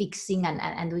fixing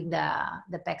and doing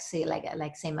the pexy,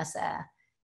 like same as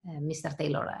Mr.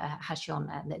 Tailor has shown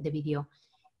the video.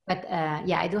 But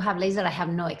yeah, I do have laser. I have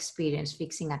no experience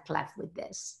fixing a cleft with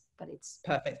this, but it's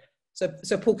perfect.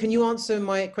 So Paul, can you answer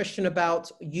my question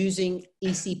about using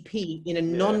ECP in a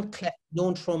non-cleft,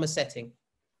 non-trauma setting?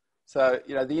 So,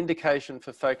 you know, the indication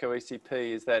for phaco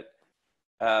ECP is that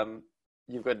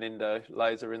you've got an endo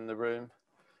laser in the room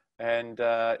and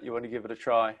you want to give it a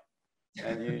try.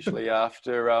 And usually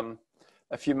after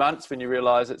a few months, when you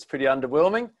realize it's pretty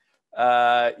underwhelming,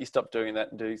 you stop doing that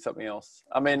and do something else.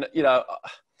 I mean, you know,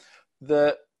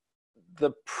 the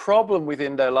problem with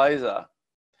endo laser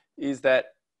is that,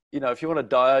 you know, if you want a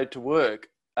diode to work,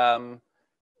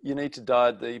 you need to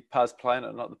diode the pars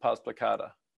plana, not the pars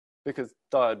plicata, because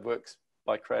diode works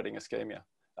by creating ischemia.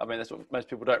 I mean, that's what most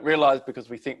people don't realize, because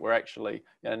we think we're actually,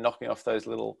 you know, knocking off those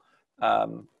little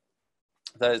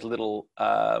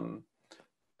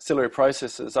ciliary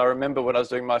processes. I remember when I was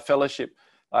doing my fellowship,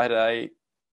 I had a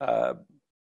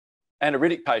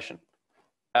anteritic patient,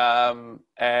 and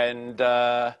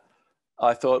I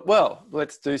thought, well,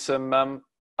 let's do some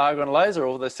argon laser,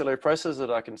 all the ciliary processes that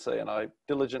I can see, and I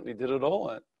diligently did it all,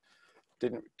 and it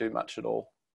didn't do much at all.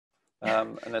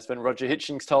 And that's when Roger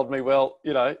Hitchings told me, well,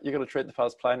 you know, you've got to treat the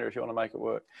pars plana if you want to make it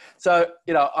work. So,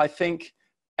 you know, I think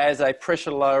as a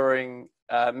pressure lowering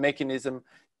mechanism,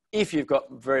 if you've got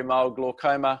very mild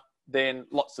glaucoma, then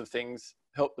lots of things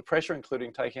help the pressure,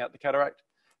 including taking out the cataract.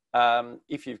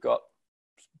 If you've got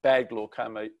bad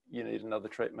glaucoma, you need another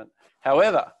treatment.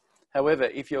 However,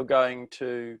 if you're going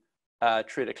to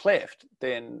treat a cleft,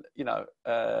 then, you know,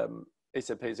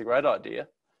 ECP is a great idea,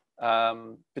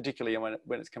 particularly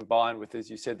when it's combined with, as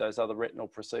you said, those other retinal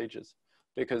procedures,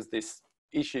 because this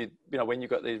issue, you know, when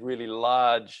you've got these really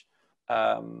large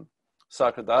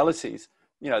cyclodialyses,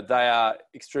 you know, they are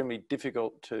extremely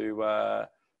difficult to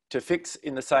fix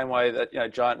in the same way that, you know,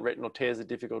 giant retinal tears are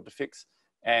difficult to fix.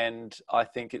 And I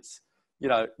think it's, you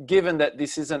know, given that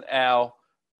this isn't our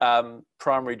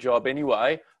primary job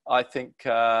anyway, I think,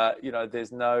 you know,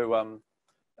 there's no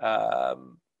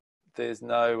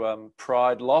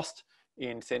pride lost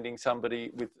in sending somebody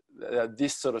with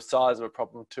this sort of size of a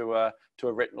problem to a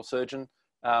retinal surgeon.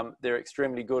 They're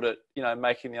extremely good at, you know,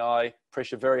 making the eye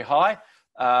pressure very high.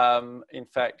 In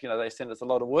fact, you know, they send us a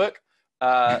lot of work,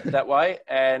 that way.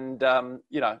 And,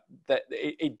 you know, that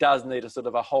it does need a sort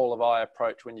of a whole of eye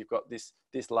approach when you've got this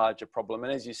larger problem.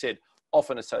 And as you said,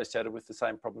 often associated with the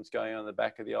same problems going on in the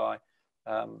back of the eye.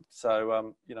 You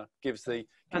know, gives the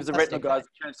retinal guys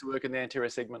a chance to work in the anterior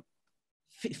segment.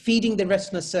 Feeding the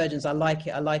retinal surgeons, I like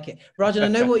it. I like it. Rajen, I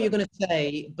know what you're going to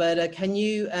say, but can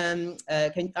you?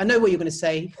 I know what you're going to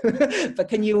say, but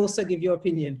can you also give your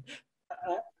opinion?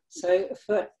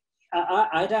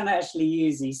 I don't actually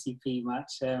use ECP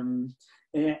much.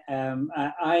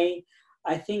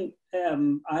 I think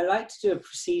I like to do a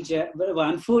procedure, but well,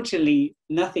 unfortunately,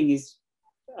 nothing is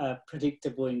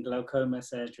predictable in glaucoma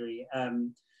surgery.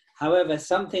 However,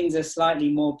 some things are slightly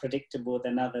more predictable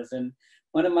than others. And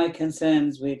one of my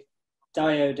concerns with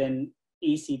diode and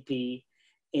ECP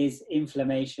is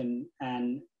inflammation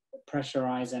and pressure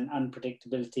eyes and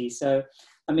unpredictability. So,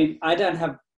 I mean, I don't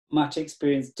have much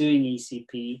experience doing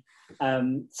ECP,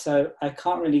 so I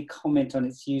can't really comment on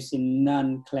its use in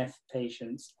non-cleft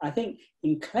patients. I think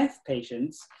in cleft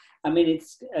patients, I mean,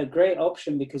 it's a great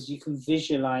option because you can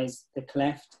visualize the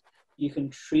cleft, you can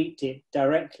treat it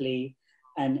directly,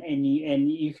 and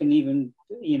you can even,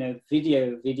 you know,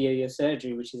 video your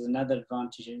surgery, which is another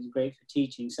advantage. It's great for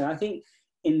teaching. So I think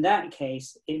in that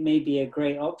case, it may be a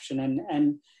great option.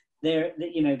 And there,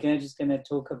 you know, Gurj is going to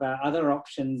talk about other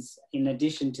options in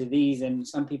addition to these. And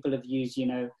some people have used, you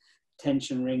know,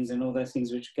 tension rings and all those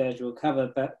things, which Gurj will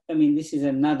cover. But I mean, this is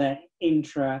another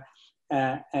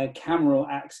cameral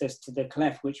access to the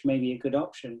cleft, which may be a good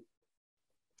option.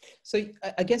 So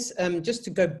I guess just to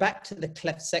go back to the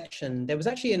cleft section, there was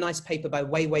actually a nice paper by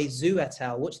Wei Zhu et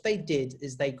al. What they did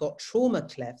is they got trauma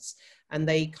clefts and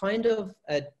they kind of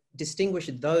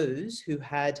distinguished those who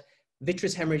had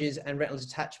vitreous hemorrhages and retinal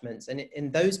detachments. And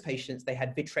in those patients, they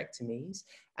had vitrectomies.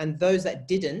 And those that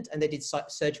didn't, and they did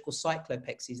surgical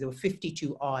cyclopexies, there were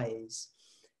 52 eyes.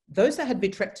 Those that had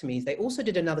vitrectomies, they also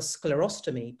did another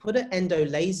sclerostomy, put an endo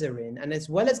laser in, and as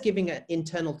well as giving an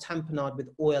internal tamponade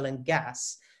with oil and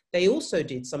gas, they also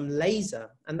did some laser,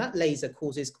 and that laser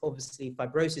causes obviously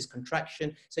fibrosis,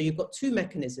 contraction. So you've got two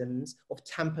mechanisms of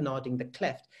tamponading the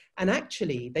cleft. And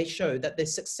actually they showed that the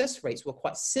success rates were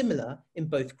quite similar in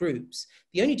both groups.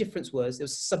 The only difference was there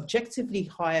was subjectively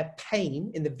higher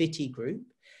pain in the VITI group,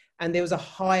 and there was a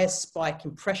higher spike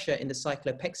in pressure in the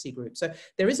cyclopexy group. So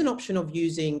there is an option of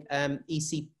using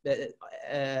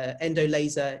endo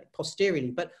laser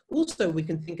posteriorly, but also we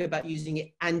can think about using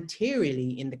it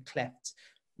anteriorly in the cleft.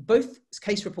 Both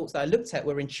case reports that I looked at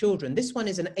were in children. This one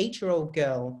is an 8-year-old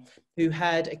girl who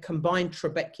had a combined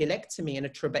trabeculectomy and a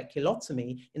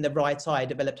trabeculotomy in the right eye,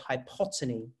 developed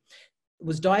hypotony,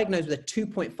 was diagnosed with a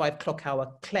 2.5 clock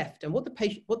hour cleft. And what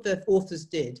the authors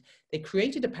did, they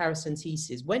created a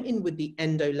paracentesis, went in with the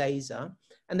endo laser,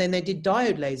 and then they did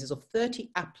diode lasers of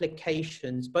 30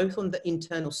 applications, both on the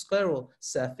internal scleral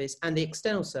surface and the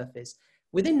external surface.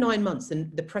 Within 9 months,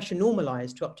 the pressure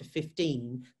normalized to up to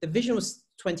 15. The vision was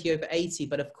 20/80,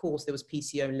 but of course there was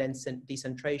PCO and lens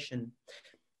decentration.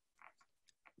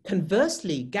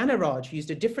 Conversely, Ganaraj used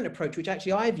a different approach, which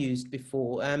actually I've used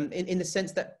before, in the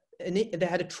sense that they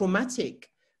had a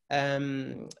traumatic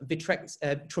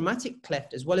traumatic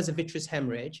cleft as well as a vitreous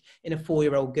hemorrhage in a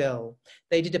 4-year-old girl.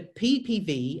 They did a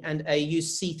PPV and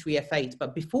used C3F8,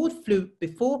 but before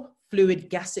fluid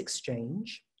gas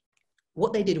exchange,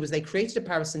 what they did was they created a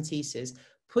paracentesis,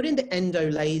 put in the endo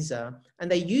laser, and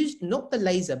they used not the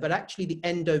laser, but actually the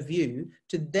endo view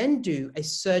to then do a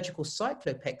surgical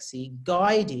cyclopexy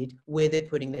guided where they're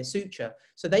putting their suture.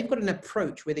 So they've got an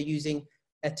approach where they're using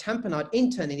a tamponade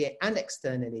internally and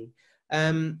externally.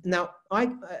 Now,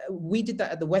 we did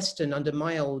that at the Western under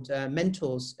my old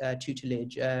mentor's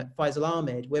tutelage, Faisal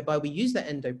Ahmed, whereby we use the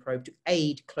endo probe to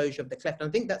aid closure of the cleft. And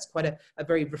I think that's quite a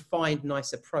very refined,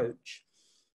 nice approach.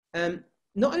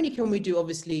 Not only can we do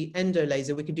obviously endo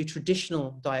laser, we can do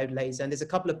traditional diode laser, and there's a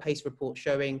couple of PACE reports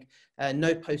showing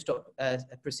no post-op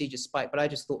procedure spike, but I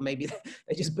just thought maybe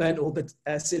they just burnt all the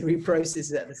ciliary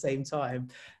processes at the same time.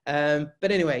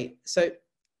 But anyway, so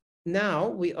now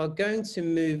we are going to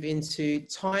move into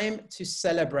time to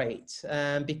celebrate,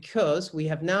 because we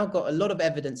have now got a lot of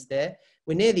evidence there.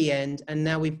 We're near the end, and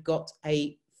now we've got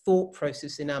a thought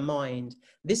process in our mind.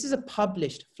 This is a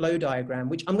published flow diagram,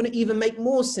 which I'm going to even make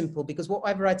more simple, because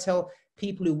whatever I tell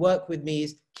people who work with me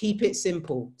is keep it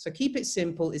simple. So keep it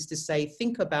simple is to say,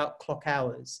 think about clock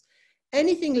hours.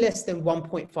 Anything less than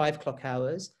 1.5 clock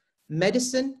hours,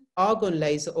 medicine, argon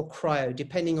laser, or cryo,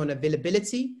 depending on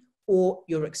availability or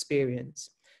your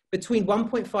experience. Between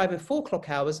 1.5 and 4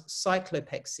 clock hours,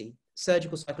 cyclopexy,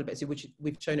 surgical cyclopexy, which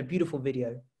we've shown a beautiful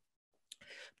video.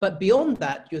 But beyond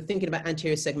that, you're thinking about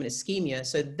anterior segment ischemia.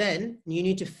 So then you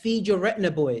need to feed your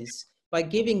retina boys. by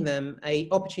giving them an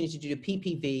opportunity to do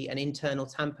PPV and internal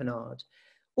tamponade.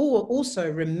 Or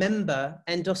also remember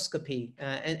endoscopy,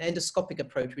 an endoscopic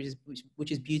approach,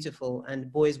 which is beautiful,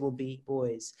 and boys will be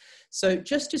boys. So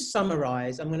just to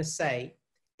summarize, I'm going to say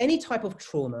any type of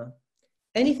trauma,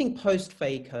 anything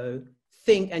post-phaco,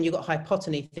 think, and you've got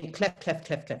hypotony, think cleft, cleft,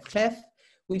 cleft, cleft, cleft.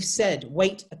 We've said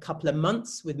wait a couple of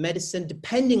months with medicine,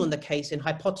 depending on the case, and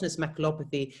hypotenuse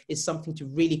maculopathy is something to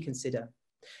really consider.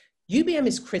 UBM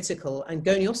is critical, and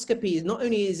gonioscopy is not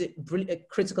only is it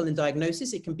critical in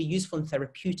diagnosis, it can be useful in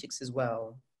therapeutics as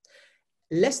well.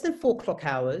 Less than 4 clock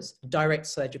hours, direct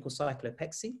surgical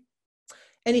cyclopexy.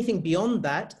 Anything beyond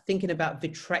that, thinking about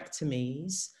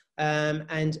vitrectomies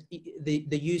and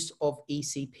the use of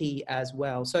ECP as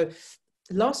well. So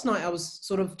last night I was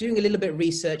sort of doing a little bit of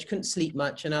research, couldn't sleep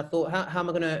much, and I thought, how am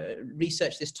I going to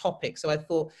research this topic? So I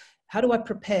thought, how do I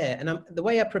prepare? And the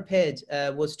way I prepared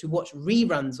was to watch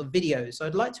reruns of videos. So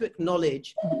I'd like to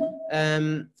acknowledge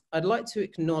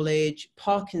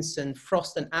Parkinson,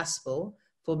 Frost, and Aspel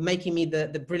for making me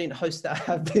the brilliant host that I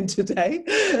have been today.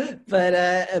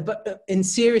 But in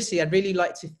seriously, I'd really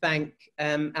like to thank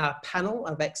our panel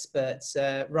of experts,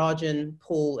 Rajen,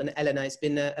 Paul, and Elena. It's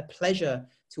been a pleasure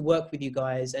to work with you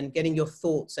guys, and getting your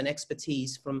thoughts and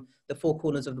expertise from the 4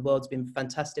 corners of the world has been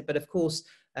fantastic. But of course,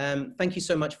 thank you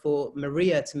so much for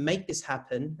Maria to make this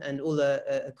happen, and all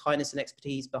the kindness and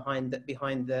expertise behind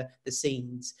the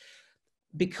scenes.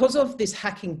 Because of this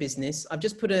hacking business, I've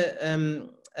just put a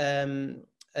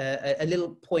little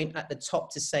point at the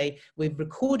top to say we've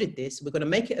recorded this. We're going to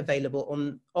make it available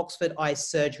on Oxford Eye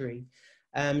Surgery.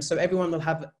 So everyone will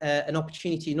have an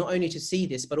opportunity not only to see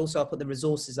this, but also I'll put the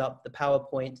resources up, the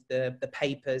PowerPoint, the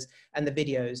papers, and the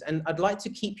videos. And I'd like to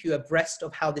keep you abreast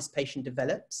of how this patient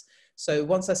develops. So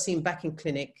once I see him back in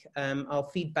clinic, I'll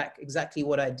feed back exactly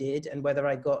what I did and whether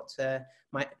I got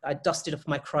I dusted off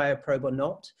my cryoprobe or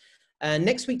not.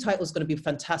 Next week's title is going to be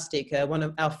fantastic. One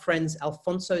of our friends,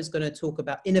 Alfonso, is going to talk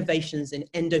about innovations in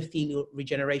endothelial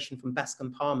regeneration from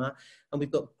Bascom Palmer. And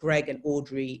we've got Greg and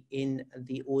Audrey in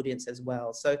the audience as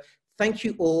well. So thank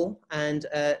you all, and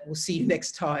we'll see you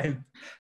next time.